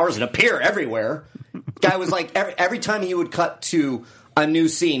superpowers and appear everywhere. Guy was like, every time he would cut to a new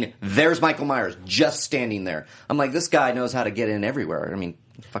scene, there's Michael Myers just standing there. I'm like, this guy knows how to get in everywhere. I mean,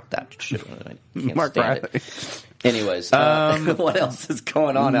 fuck that shit. I can't Mark stand Riley. it. Anyways, what else is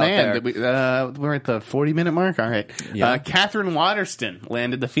going on out there? We're at the 40-minute mark. All right. Yeah. Catherine Waterston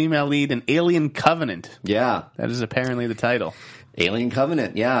landed the female lead in Alien Covenant. Yeah. That is apparently the title. Alien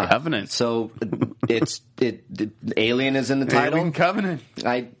Covenant, yeah. Covenant. So Alien is in the title. Alien Covenant.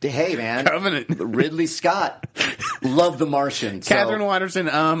 Hey man, Covenant. Ridley Scott. Love The Martian. Catherine Waterston,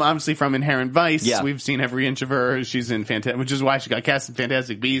 obviously from Inherent Vice. Yeah. We've seen every inch of her. She's in which is why she got cast in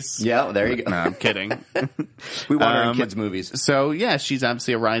Fantastic Beasts. Yeah, there you go. No, I'm kidding. We want her in kids' movies. So yeah, she's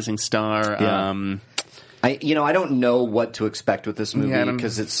obviously a rising star. Yeah. I don't know what to expect with this movie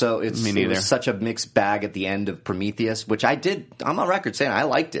because it was such a mixed bag at the end of Prometheus, which I'm on record saying I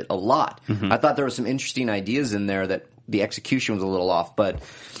liked it a lot. I thought there were some interesting ideas in there that the execution was a little off, but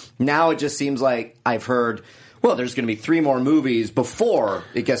now it just seems like I've heard, well, there's going to be 3 more movies before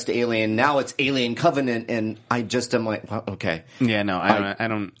it gets to Alien. Now it's Alien Covenant, and I just am like, well, okay. Yeah, no, I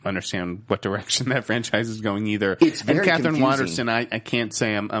don't understand what direction that franchise is going either. It's very and Catherine confusing. Waterston, I can't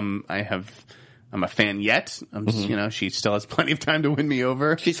say I'm a fan yet. She still has plenty of time to win me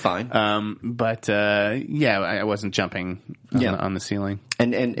over. She's fine. But I wasn't jumping on the ceiling.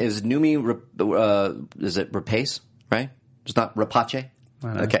 And is Numi, is it Rapace, right? It's not Rapace?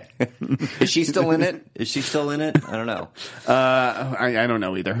 Okay. Is she still in it? I don't know. I don't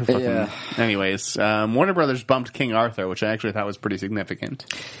know either. Anyways, Warner Brothers bumped King Arthur, which I actually thought was pretty significant.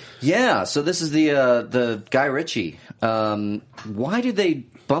 Yeah, so this is the Guy Ritchie. Why did they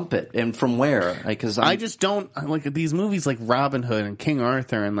bump it, and from where? Because I just don't like these movies like Robin Hood and King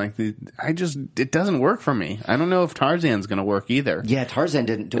Arthur, and it doesn't work for me. I don't know if Tarzan's going to work either. Yeah, Tarzan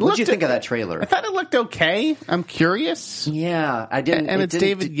didn't. What did you think of that trailer? I thought it looked okay. I'm curious. Yeah, I didn't. And it's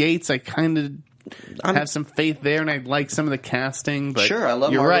David Yates. I kind of have some faith there, and I like some of the casting. But sure, I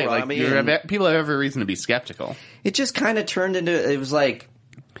love. You're Margot right. Robbie People have every reason to be skeptical. It just kind of turned into. It was like.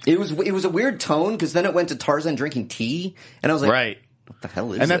 It was a weird tone because then it went to Tarzan drinking tea, and I was like, right. What the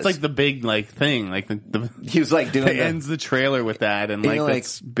hell is and that's this? like the big thing, he was like doing ends the trailer with that, and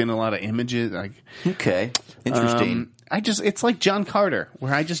that's been a lot of images. Okay, interesting. It's like John Carter,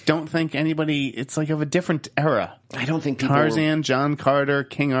 where I just don't think anybody. It's like of a different era. I don't think people Tarzan, John Carter,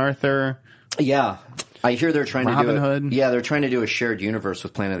 King Arthur. Yeah, I hear they're trying Robin to do Hood. Yeah, they're trying to do a shared universe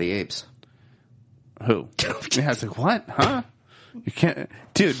with Planet of the Apes. Who? Yeah, it's like what? Huh? You can't,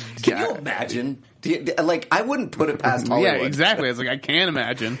 dude. Can you imagine? Like, I wouldn't put it past Hollywood. Yeah, exactly. It's like I can't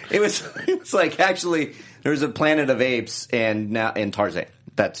imagine. It was like, actually, there's a Planet of Apes and Tarzan.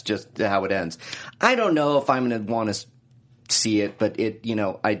 That's just how it ends. I don't know if I'm going to want to see it, but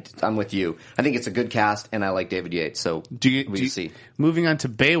I'm with you. I think it's a good cast, and I like David Yates. So do you see? Moving on to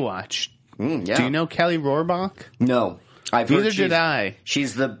Baywatch. Yeah. Do you know Kelly Rohrbach? No, Neither did I.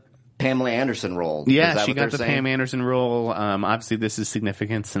 She's the Pamela Anderson role. Yeah, she got the Pam Anderson role. Obviously, this is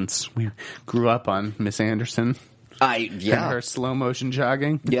significant since we grew up on Miss Anderson. And her slow motion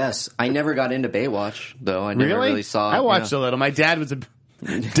jogging. Yes, I never got into Baywatch though. I never really saw. I watched a little. My dad was a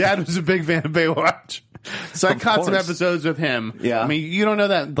big fan of Baywatch. So I caught some episodes with him. Yeah. I mean, you don't know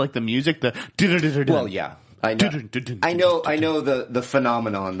that, like the music, Well, yeah. I know the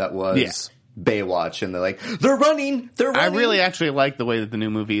phenomenon that was Baywatch, and they're running. I really actually like the way that the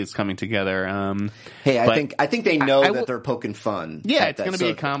new movie is coming together. I think they know that they're poking fun. Yeah, it's going to be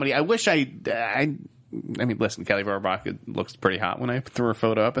a comedy. I wish I mean, listen, Kelly Rohrbach looks pretty hot when I threw her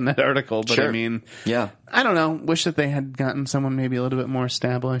photo up in that article, but sure. I mean, yeah, I don't know. Wish that they had gotten someone maybe a little bit more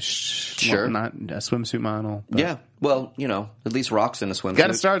established. Sure. Well, not a swimsuit model. But. Yeah. Well, at least Rock's in a swimsuit. Got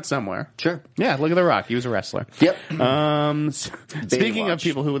to start somewhere. Sure. Yeah, look at The Rock. He was a wrestler. Yep. Speaking of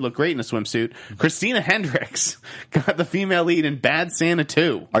people who would look great in a swimsuit, Christina Hendricks got the female lead in Bad Santa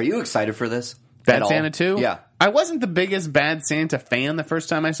 2. Are you excited for this? Bad Santa 2? Yeah. I wasn't the biggest Bad Santa fan the first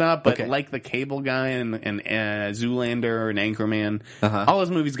time I saw it, but like the Cable Guy and Zoolander and Anchorman, all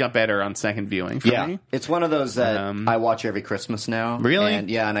those movies got better on second viewing for me. It's one of those that I watch every Christmas now. Really?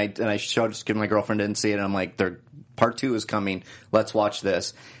 And I showed it to my girlfriend, didn't see it, and I'm like, part 2 is coming. Let's watch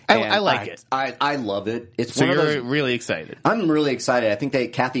this. I like it. I love it. It's so one you're of those, really excited. I'm really excited. I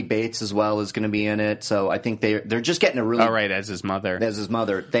think Kathy Bates as well is going to be in it. So I think they're just getting a really as his mother.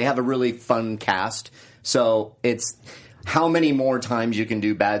 They have a really fun cast. So it's how many more times you can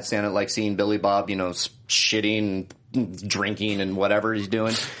do Bad Santa, like seeing Billy Bob, shitting, drinking, and whatever he's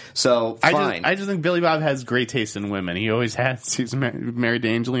doing. So fine. I just think Billy Bob has great taste in women. He always has. He's married to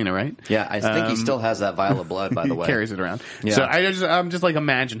Angelina, right? Yeah, I think he still has that vial of blood, by the way. He carries it around. Yeah. So I'm just like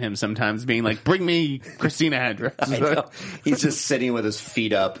imagine him sometimes being like, "Bring me Christina Hendricks." I know. He's just sitting with his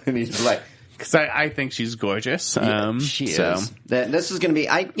feet up, and he's like, because I think she's gorgeous. She is. This is going to be.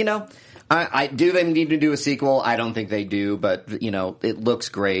 Do they need to do a sequel? I don't think they do, but it looks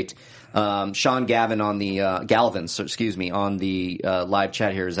great. Sean Gavin on the on the live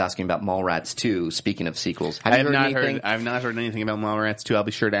chat here is asking about Mallrats 2. Speaking of sequels, I've not heard anything about Mallrats 2. I'll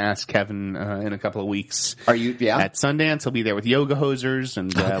be sure to ask Kevin in a couple of weeks. Are you? Yeah. At Sundance, he'll be there with Yoga Hosers,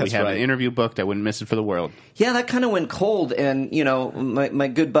 and we have an interview booked. I wouldn't miss it for the world. Yeah, that kind of went cold, and my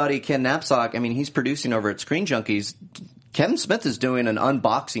good buddy Ken Knapsack. I mean, he's producing over at Screen Junkies. Kevin Smith is doing an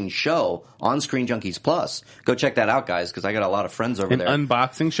unboxing show on Screen Junkies Plus. Go check that out, guys, because I got a lot of friends over there. An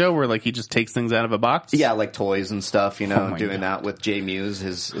unboxing show where he just takes things out of a box? Yeah, like toys and stuff, doing that with Jay Muse.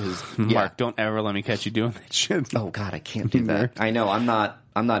 His Mark, don't ever let me catch you doing that shit. Oh God, I can't do that. I know, I'm not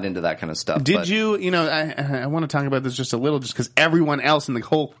into that kind of stuff. Did you, I want to talk about this just a little, just because everyone else in the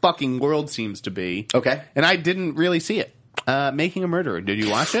whole fucking world seems to be. Okay. And I didn't really see it. Making a Murderer. Did you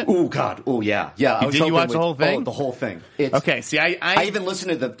watch it? Oh God. Oh yeah. Yeah. Did you watch the whole thing? Oh, the whole thing. Okay. See, I even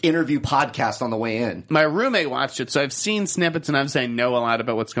listened to the interview podcast on the way in. My roommate watched it, so I've seen snippets, and I'm saying know a lot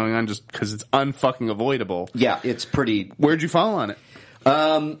about what's going on just because it's unfucking avoidable. Yeah, it's pretty. Where'd you fall on it?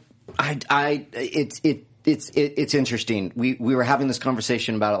 It's interesting. We were having this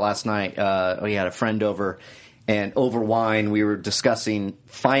conversation about it last night. We had a friend over. And over wine, we were discussing,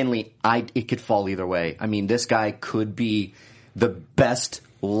 finally, it could fall either way. I mean, this guy could be the best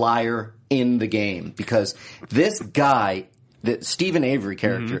liar in the game. Because this guy, the Stephen Avery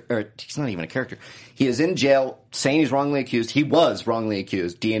character, or he's not even a character, he is in jail saying he's wrongly accused. He was wrongly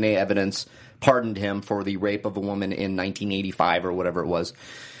accused. DNA evidence pardoned him for the rape of a woman in 1985 or whatever it was.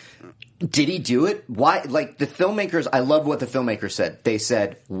 Did he do it? Why? Like, the filmmakers, I love what the filmmakers said. They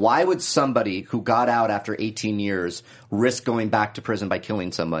said, why would somebody who got out after 18 years risk going back to prison by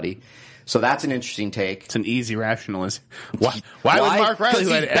killing somebody? So that's an interesting take. It's an easy rationalism. Why would Mark Riley, who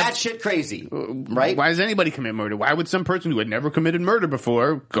had batshit crazy, right? Why does anybody commit murder? Why would some person who had never committed murder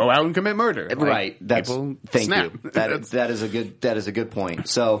before go out and commit murder? Right. Thank you. That is a good point.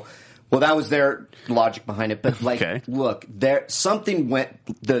 So, well, that was their logic behind it. But look, something went.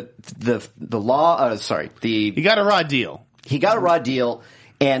 The law. He got a raw deal. He got a raw deal.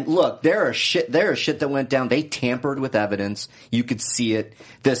 And look, there is shit that went down. They tampered with evidence. You could see it.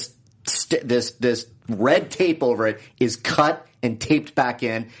 This red tape over it is cut and taped back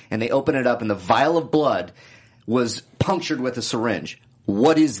in, and they open it up, and the vial of blood was punctured with a syringe.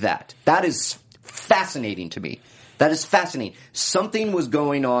 What is that? That is fascinating to me. That is fascinating. Something was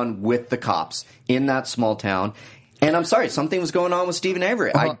going on with the cops in that small town. And I'm sorry, something was going on with Stephen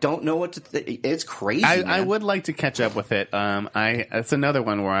Avery. I don't know what to it's crazy, I would like to catch up with it. It's another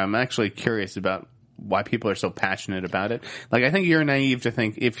one where I'm actually curious about why people are so passionate about it. Like, I think you're naive to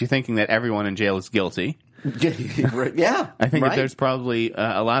think, if you're thinking that everyone in jail is guilty. Yeah. I think that there's probably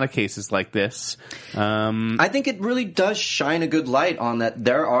a lot of cases like this. I think it really does shine a good light on that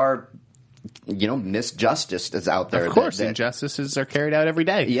there are, misjustices out there. Of course, injustices are carried out every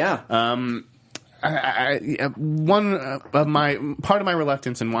day. Yeah. One of part of my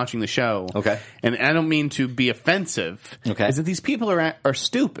reluctance in watching the show, okay, and I don't mean to be offensive, okay, is that these people are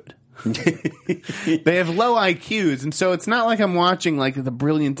stupid. They have low IQs, and so it's not like I'm watching like the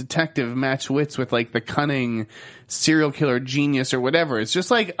brilliant detective match wits with like the cunning serial killer genius or whatever. It's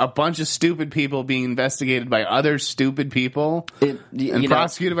just like a bunch of stupid people being investigated by other stupid people and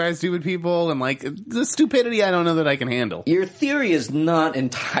prosecuted by stupid people, and like the stupidity I don't know that I can handle. Your theory is not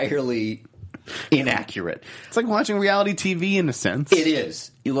entirely inaccurate. It's like watching reality TV in a sense. It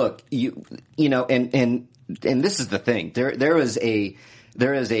is. Look, and this is the thing. There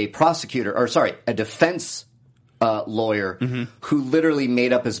is a prosecutor, a defense lawyer who literally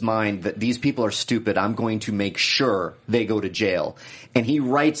made up his mind that these people are stupid. I'm going to make sure they go to jail. And he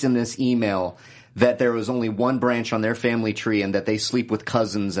writes in this email that there was only one branch on their family tree and that they sleep with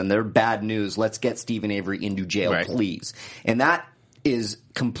cousins and they're bad news. Let's get Stephen Avery into jail, please. And that is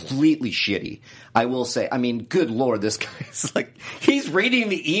completely shitty. I will say, I mean, good Lord, this guy's like, he's reading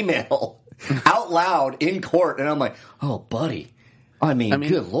the email out loud in court. And I'm like, oh, buddy. I mean,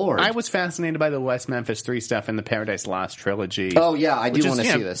 good Lord. I was fascinated by the West Memphis 3 stuff in the Paradise Lost trilogy. Oh, yeah, I do want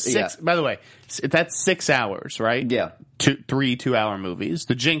to see this. By the way, that's 6 hours, right? Yeah. 3 2-hour movies.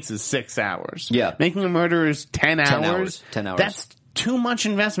 The Jinx is 6 hours. Yeah. Making a Murderer is 10 hours. 10 hours. That's too much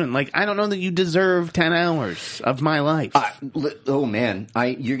investment. Like, I don't know that you deserve 10 hours of my life. Oh, man.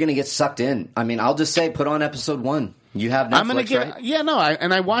 You're going to get sucked in. I mean, I'll just say, put on episode 1. You have Netflix, right? Yeah, no,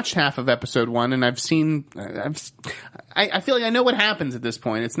 I watched half of episode 1, and I've seen. I feel like I know what happens at this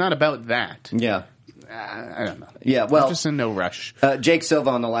point. It's not about that. Yeah. I don't know. Yeah, well, I'm just in no rush. Jake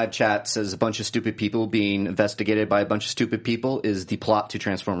Silva on the live chat says a bunch of stupid people being investigated by a bunch of stupid people is the plot to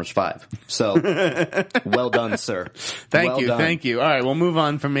Transformers 5. So, well done, sir. Thank you. All right, we'll move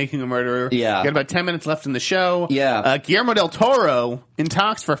on from Making a Murderer. Yeah. Got about 10 minutes left in the show. Yeah. Guillermo del Toro in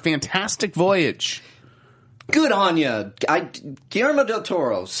talks for Fantastic Voyage. Good on you. Guillermo del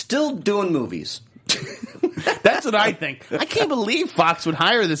Toro, still doing movies. That's what I think. I can't believe Fox would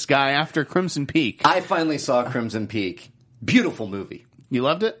hire this guy after Crimson Peak. I finally saw Crimson Peak. Beautiful movie. You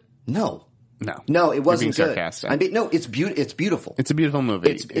loved it? No, it wasn't You're being good. Sarcastic. I mean, no, it's beautiful. It's a beautiful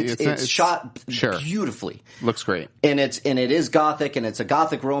movie. It's shot beautifully. Looks great. And it is gothic, and it's a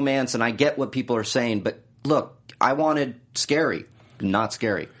gothic romance, and I get what people are saying, but look, I wanted scary, not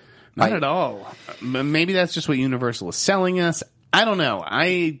scary. Not at all. Maybe that's just what Universal is selling us. I don't know.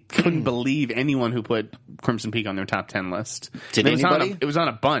 I couldn't believe anyone who put Crimson Peak on their top 10 list. Did anybody? It was on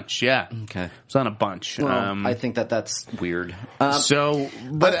a bunch, yeah. Okay. It was on a bunch. Well, I think that's weird. But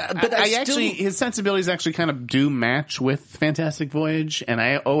his sensibilities actually kind of do match with Fantastic Voyage, and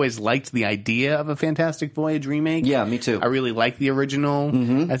I always liked the idea of a Fantastic Voyage remake. Yeah, me too. I really liked the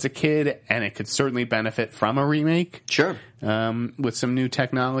original as a kid, and it could certainly benefit from a remake. Sure. With some new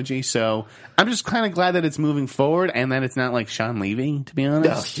technology. So I'm just kind of glad that it's moving forward and that it's not like Sean Levy, to be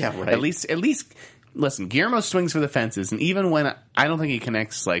honest. Oh, yeah, right. At least, listen, Guillermo swings for the fences, and even when I don't think he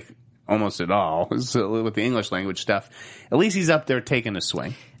connects like almost at all with the English language stuff, at least he's up there taking a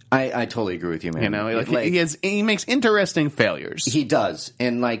swing. I totally agree with you, man. You know, he makes interesting failures. He does,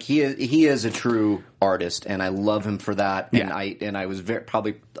 and like he is a true artist, and I love him for that. Yeah. And I was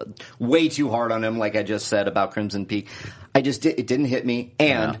probably way too hard on him, like I just said about Crimson Peak. It didn't hit me,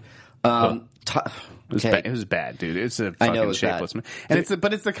 and It was bad, dude. It's a fucking shapeless. And it's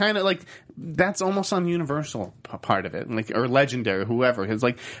the kind of like that's almost on Universal part of it, like or Legendary, whoever. It's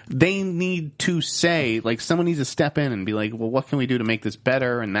like they need to say like someone needs to step in and be like, well, what can we do to make this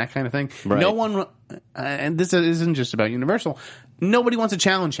better and that kind of thing. Right. No one, and this isn't just about Universal. Nobody wants to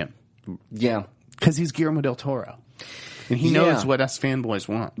challenge him. Yeah, because he's Guillermo del Toro. And he knows what us fanboys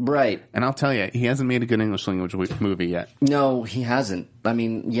want. Right. And I'll tell you, he hasn't made a good English language movie yet. No, he hasn't. I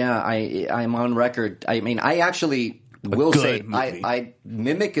mean, yeah, I'm on record. I mean, I actually will say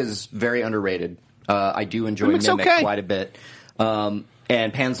Mimic is very underrated. I do enjoy Mimic quite a bit. And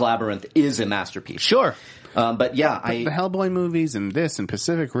Pan's Labyrinth is a masterpiece. Sure. But yeah, the Hellboy movies and this and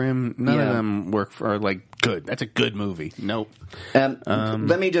Pacific Rim, none of them work for like good. That's a good movie. Nope.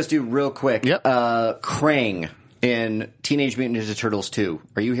 Let me just do real quick. Yep. Krang. in Teenage Mutant Ninja Turtles 2.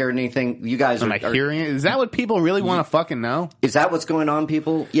 Are you hearing anything? You guys Am I hearing it? Is that what people really want to fucking know? Is that what's going on,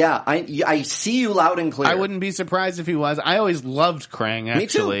 people? Yeah, I see you loud and clear. I wouldn't be surprised if he was. I always loved Krang,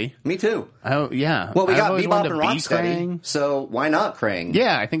 actually. Me too. Oh, yeah. Well, we I've got always Bebop wanted and to be Rocksteady, Krang. so why not Krang?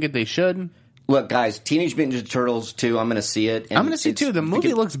 Yeah, I think that they should. Look, guys, Teenage Mutant Ninja Turtles 2, I'm going to see it. And I'm going to see, too. The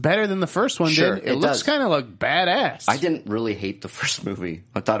movie looks better than the first one Sure, did. it looks does. kind of like badass. I didn't really hate the first movie.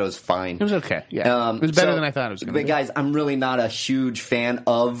 I thought it was fine. It was okay, yeah. It was better than I thought it was going to be. But guys, I'm really not a huge fan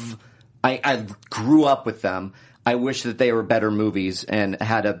of... I grew up with them. I wish that they were better movies and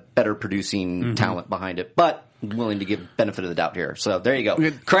had a better producing talent behind it. But I'm willing to give benefit of the doubt here. So there you go.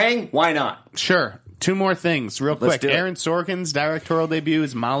 Krang, why not? Sure. Two more things, real Let's quick. do it. Aaron Sorkin's directorial debut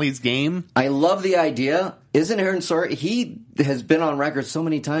is Molly's Game. I love the idea. Isn't Aaron Sorkin... He has been on record so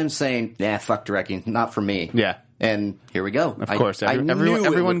many times saying, nah, fuck directing. Not for me. Yeah. And here we go. Of course, I knew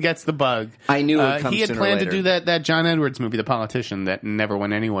everyone it gets the bug. I knew it would come he had sooner or planned to later. do that John Edwards movie, The Politician, that never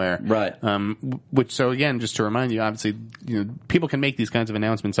went anywhere. Right. Which, so again, just to remind you, obviously, people can make these kinds of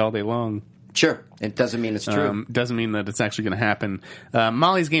announcements all day long. Sure. It doesn't mean it's true. Doesn't mean that it's actually going to happen.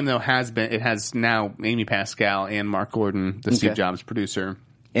 Molly's Game, though, has now Amy Pascal and Mark Gordon, the Steve Jobs producer.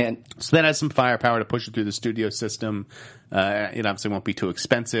 And So that has some firepower to push it through the studio system. It obviously won't be too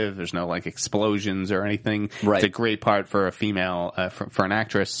expensive. There's no explosions or anything. Right. It's a great part for a female, for an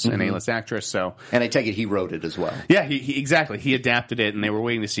actress, an A-list actress. So I take it he wrote it as well. yeah, he exactly. He adapted it, and they were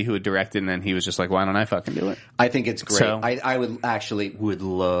waiting to see who would direct it, and then he was just like, "Why don't I fucking do it?" I think it's great. So- I would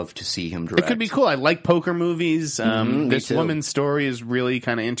love to see him direct. It could be cool. I like poker movies. This too. woman's story is really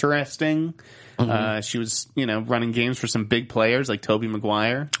kind of interesting. She was, running games for some big players like Tobey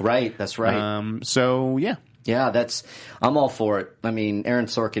Maguire. Right, that's right. So yeah. Yeah, I'm all for it. I mean, Aaron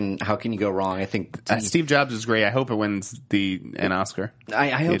Sorkin, how can you go wrong? I think Steve Jobs is great. I hope it wins an Oscar. I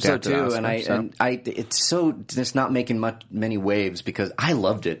hope so adapted too. Oscar, And it's so just not making many waves because I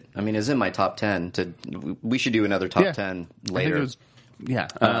loved it. I mean, it's in my top 10. We should do another top 10 later. I think it was,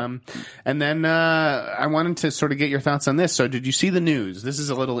 yeah. And then I wanted to sort of get your thoughts on this. So did you see the news? This is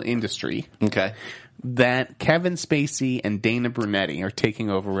a little industry. Okay. That Kevin Spacey and Dana Brunetti are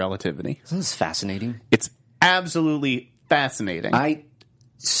taking over Relativity. This is fascinating. It's absolutely fascinating. I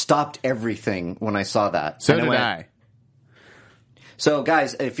stopped everything when I saw that. So And did went, I. So,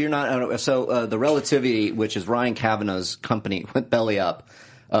 guys, if you're not, the Relativity, which is Ryan Kavanaugh's company, went belly up,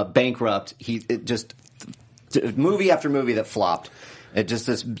 bankrupt. Movie after movie that flopped. It just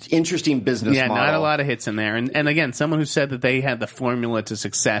this interesting business model. Not a lot of hits in there. And again, someone who said that they had the formula to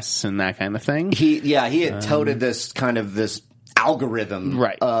success and that kind of thing. He had touted this kind of this algorithm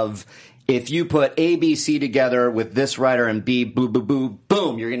Right. of if you put A, B, C together with this writer and B, boom,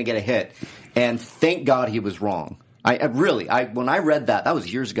 you're going to get a hit. And thank God he was wrong. When I read that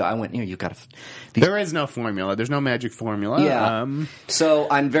was years ago. I went, you got to. There is no formula. There's no magic formula. Yeah. So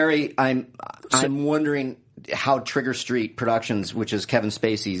I'm wondering how Trigger Street Productions, which is Kevin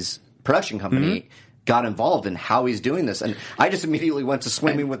Spacey's production company, got involved in how he's doing this. And I just immediately went to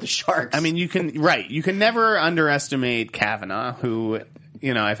Swimming with the Sharks. I mean, you can never underestimate Kavanaugh, who,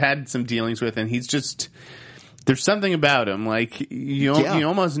 I've had some dealings with, and he's just, there's something about him. Like, you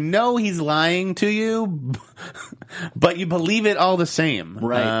almost know he's lying to you, but you believe it all the same.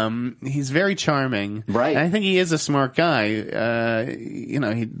 Right. He's very charming. Right. And I think he is a smart guy.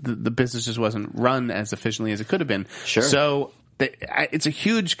 The business just wasn't run as efficiently as it could have been. Sure. So, it's a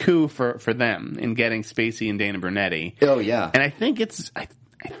huge coup for them in getting Spacey and Dana Brunetti. Oh, yeah. And I think it's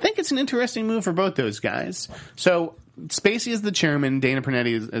an interesting move for both those guys. So Spacey is the chairman, Dana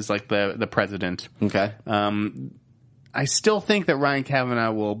Brunetti is like the president. Okay. I still think that Ryan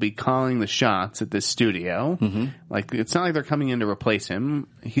Kavanaugh will be calling the shots at this studio. Mm-hmm. Like, it's not like they're coming in to replace him.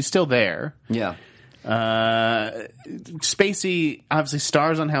 He's still there. Yeah. Spacey obviously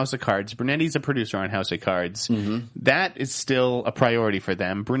stars on House of Cards. Brunetti's a producer on House of Cards. Mm-hmm. That is still a priority for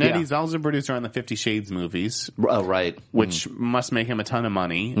them. Brunetti's also a producer on the 50 Shades movies. Oh, right. Which must make him a ton of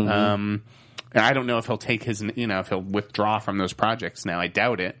money. And I don't know if he'll take if he'll withdraw from those projects now. I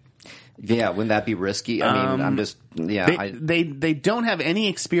doubt it. Yeah, wouldn't that be risky? I mean, I'm just, They don't have any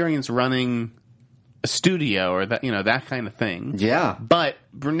experience running a studio or that kind of thing. Yeah. But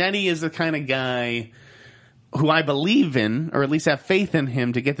Brunetti is the kind of guy who I believe in, or at least have faith in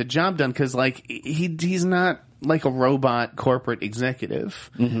him to get the job done, because he's not like a robot corporate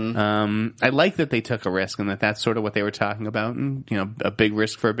executive. Mm-hmm. I like that they took a risk, and that's sort of what they were talking about, and a big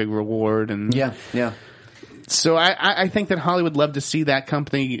risk for a big reward. And yeah. So I think that Hollywood would love to see that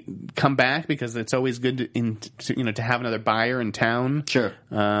company come back because it's always good to have another buyer in town. Sure.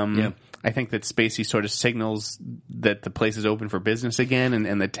 Yeah. I think that Spacey sort of signals that the place is open for business again,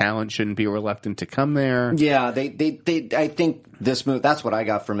 and the talent shouldn't be reluctant to come there. Yeah, I think this move. That's what I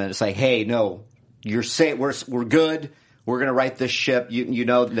got from it. It's like, hey, no, you're saying we're good. We're going to right this ship. You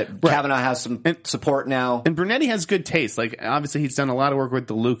know that Kavanaugh has some support now. And Brunetti has good taste. Like, obviously, he's done a lot of work with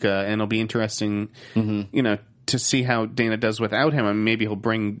DeLuca, and it'll be interesting, to see how Dana does without him. I mean, maybe he'll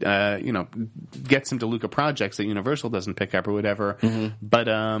bring, get some DeLuca projects that Universal doesn't pick up or whatever. But,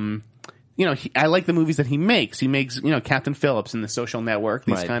 I like the movies that he makes. He makes, Captain Phillips and The Social Network,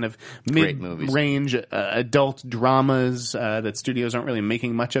 these kind of mid-range adult dramas that studios aren't really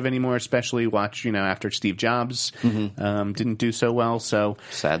making much of anymore, especially after Steve Jobs didn't do so well. So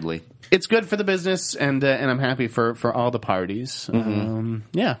sadly, it's good for the business, and I'm happy for all the parties.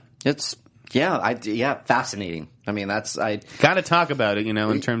 Fascinating. I mean, I got to talk about it,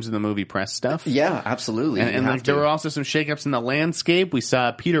 in terms of the movie press stuff. Yeah, absolutely. And there were also some shakeups in the landscape. We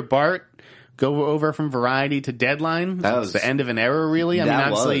saw Peter Bart go over from Variety to Deadline. That was the end of an era, really. I mean,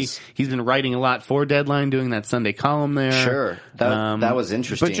 obviously, he's been writing a lot for Deadline, doing that Sunday column there. Sure. That was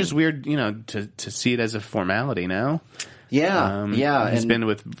interesting. But just weird, to see it as a formality now. Yeah, He's been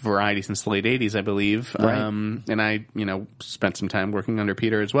with Variety since the late 80s, I believe. Right. And I, spent some time working under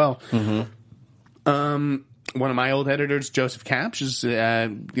Peter as well. One of my old editors, Joseph Kapsch, is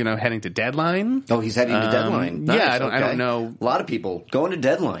heading to Deadline. Oh, he's heading to Deadline. Nice. Yeah, I don't know. A lot of people going to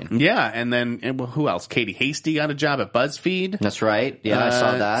Deadline. Yeah, and then who else? Katie Hasty got a job at BuzzFeed. That's right. Yeah, I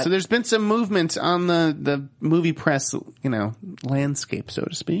saw that. So there's been some movement on the movie press, landscape, so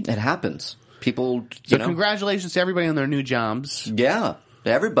to speak. It happens. People, congratulations to everybody on their new jobs. Yeah,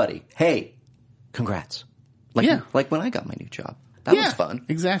 everybody. Hey, congrats. Like when I got my new job. That was fun.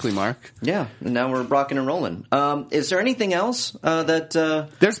 Exactly, Mark. Yeah, and now we're rocking and rolling. Is there anything else that...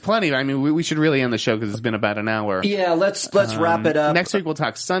 There's plenty. I mean, we should really end the show because it's been about an hour. Yeah, let's wrap it up. Next week we'll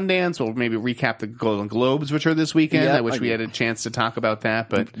talk Sundance. We'll maybe recap the Golden Globes, which are this weekend. I wish we had a chance to talk about that.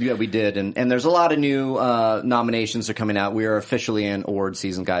 But yeah, we did. And there's a lot of new nominations are coming out. We are officially in award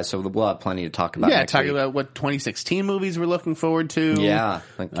season, guys, so we'll have plenty to talk about next week. About what 2016 movies we're looking forward to. Yeah.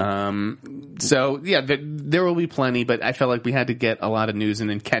 There will be plenty, but I felt like we had to get a lot of news and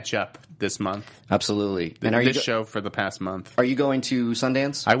then catch up this month. Absolutely. And this show for the past month. Are you going to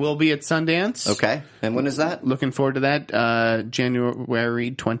Sundance? I will be at Sundance. Okay. And when is that? Looking forward to that.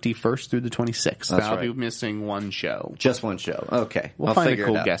 January 21st through the 26th. I'll be missing one show. Just one show. Okay. We'll find a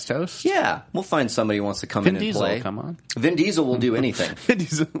cool guest host. Yeah. We'll find somebody who wants to come in and play. Vin Diesel will come on. Vin Diesel will do anything. Vin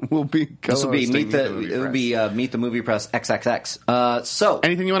Diesel will be co-hosting. Meet the Movie Press XXX. So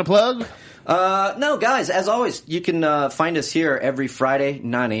anything you want to plug? No, guys, as always, you can find us here every Friday,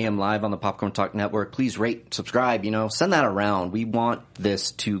 9 a.m. live on the Popcorn Talk Network. Please rate, subscribe, send that around. We want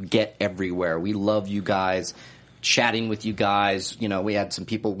this to get everywhere. We love you guys, chatting with you guys. We had some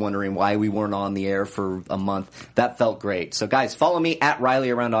people wondering why we weren't on the air for a month. That felt great. So, guys, follow me at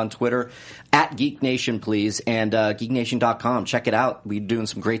Riley Around on Twitter, at Geek Nation, please, and geeknation.com. Check it out. We're doing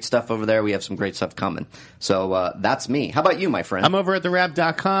some great stuff over there. We have some great stuff coming. So that's me. How about you, my friend? I'm over at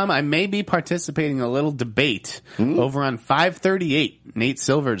therap.com. I may be participating in a little debate over on 538, Nate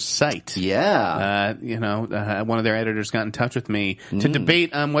Silver's site. Yeah. One of their editors got in touch with me to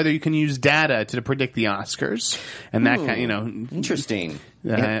debate whether you can use data to predict the Oscars. And that kind, interesting.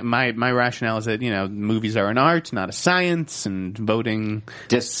 My rationale is that movies are an art, not a science, and voting.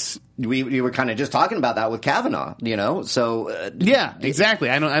 We were kind of just talking about that with Kavanaugh, So yeah,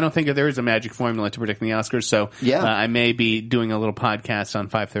 exactly. I don't think that there is a magic formula to predicting the Oscars. So I may be doing a little podcast on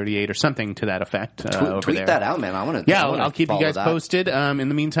 538 or something to that effect. Tweet there. That out, man. I want to. Yeah, I'll keep you guys posted. In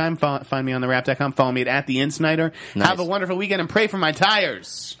the meantime, find me on therap.com. Follow me at the Insnider. Nice. Have a wonderful weekend and pray for my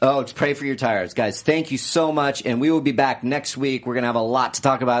tires. Oh, pray for your tires, guys. Thank you so much, and we will be back next week. We're gonna have a lot to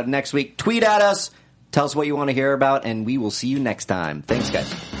talk about next week. Tweet at us. Tell us what you want to hear about, and we will see you next time. Thanks, guys.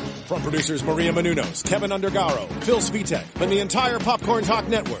 From producers Maria Menounos, Kevin Undergaro, Phil Svitek, and the entire Popcorn Talk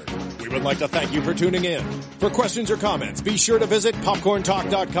Network, we would like to thank you for tuning in. For questions or comments, be sure to visit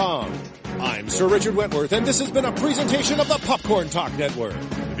popcorntalk.com. I'm Sir Richard Wentworth, and this has been a presentation of the Popcorn Talk Network.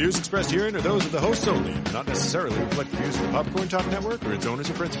 The views expressed herein are those of the hosts only, and not necessarily reflect the views of the Popcorn Talk Network or its owners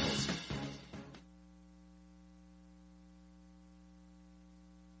or principals.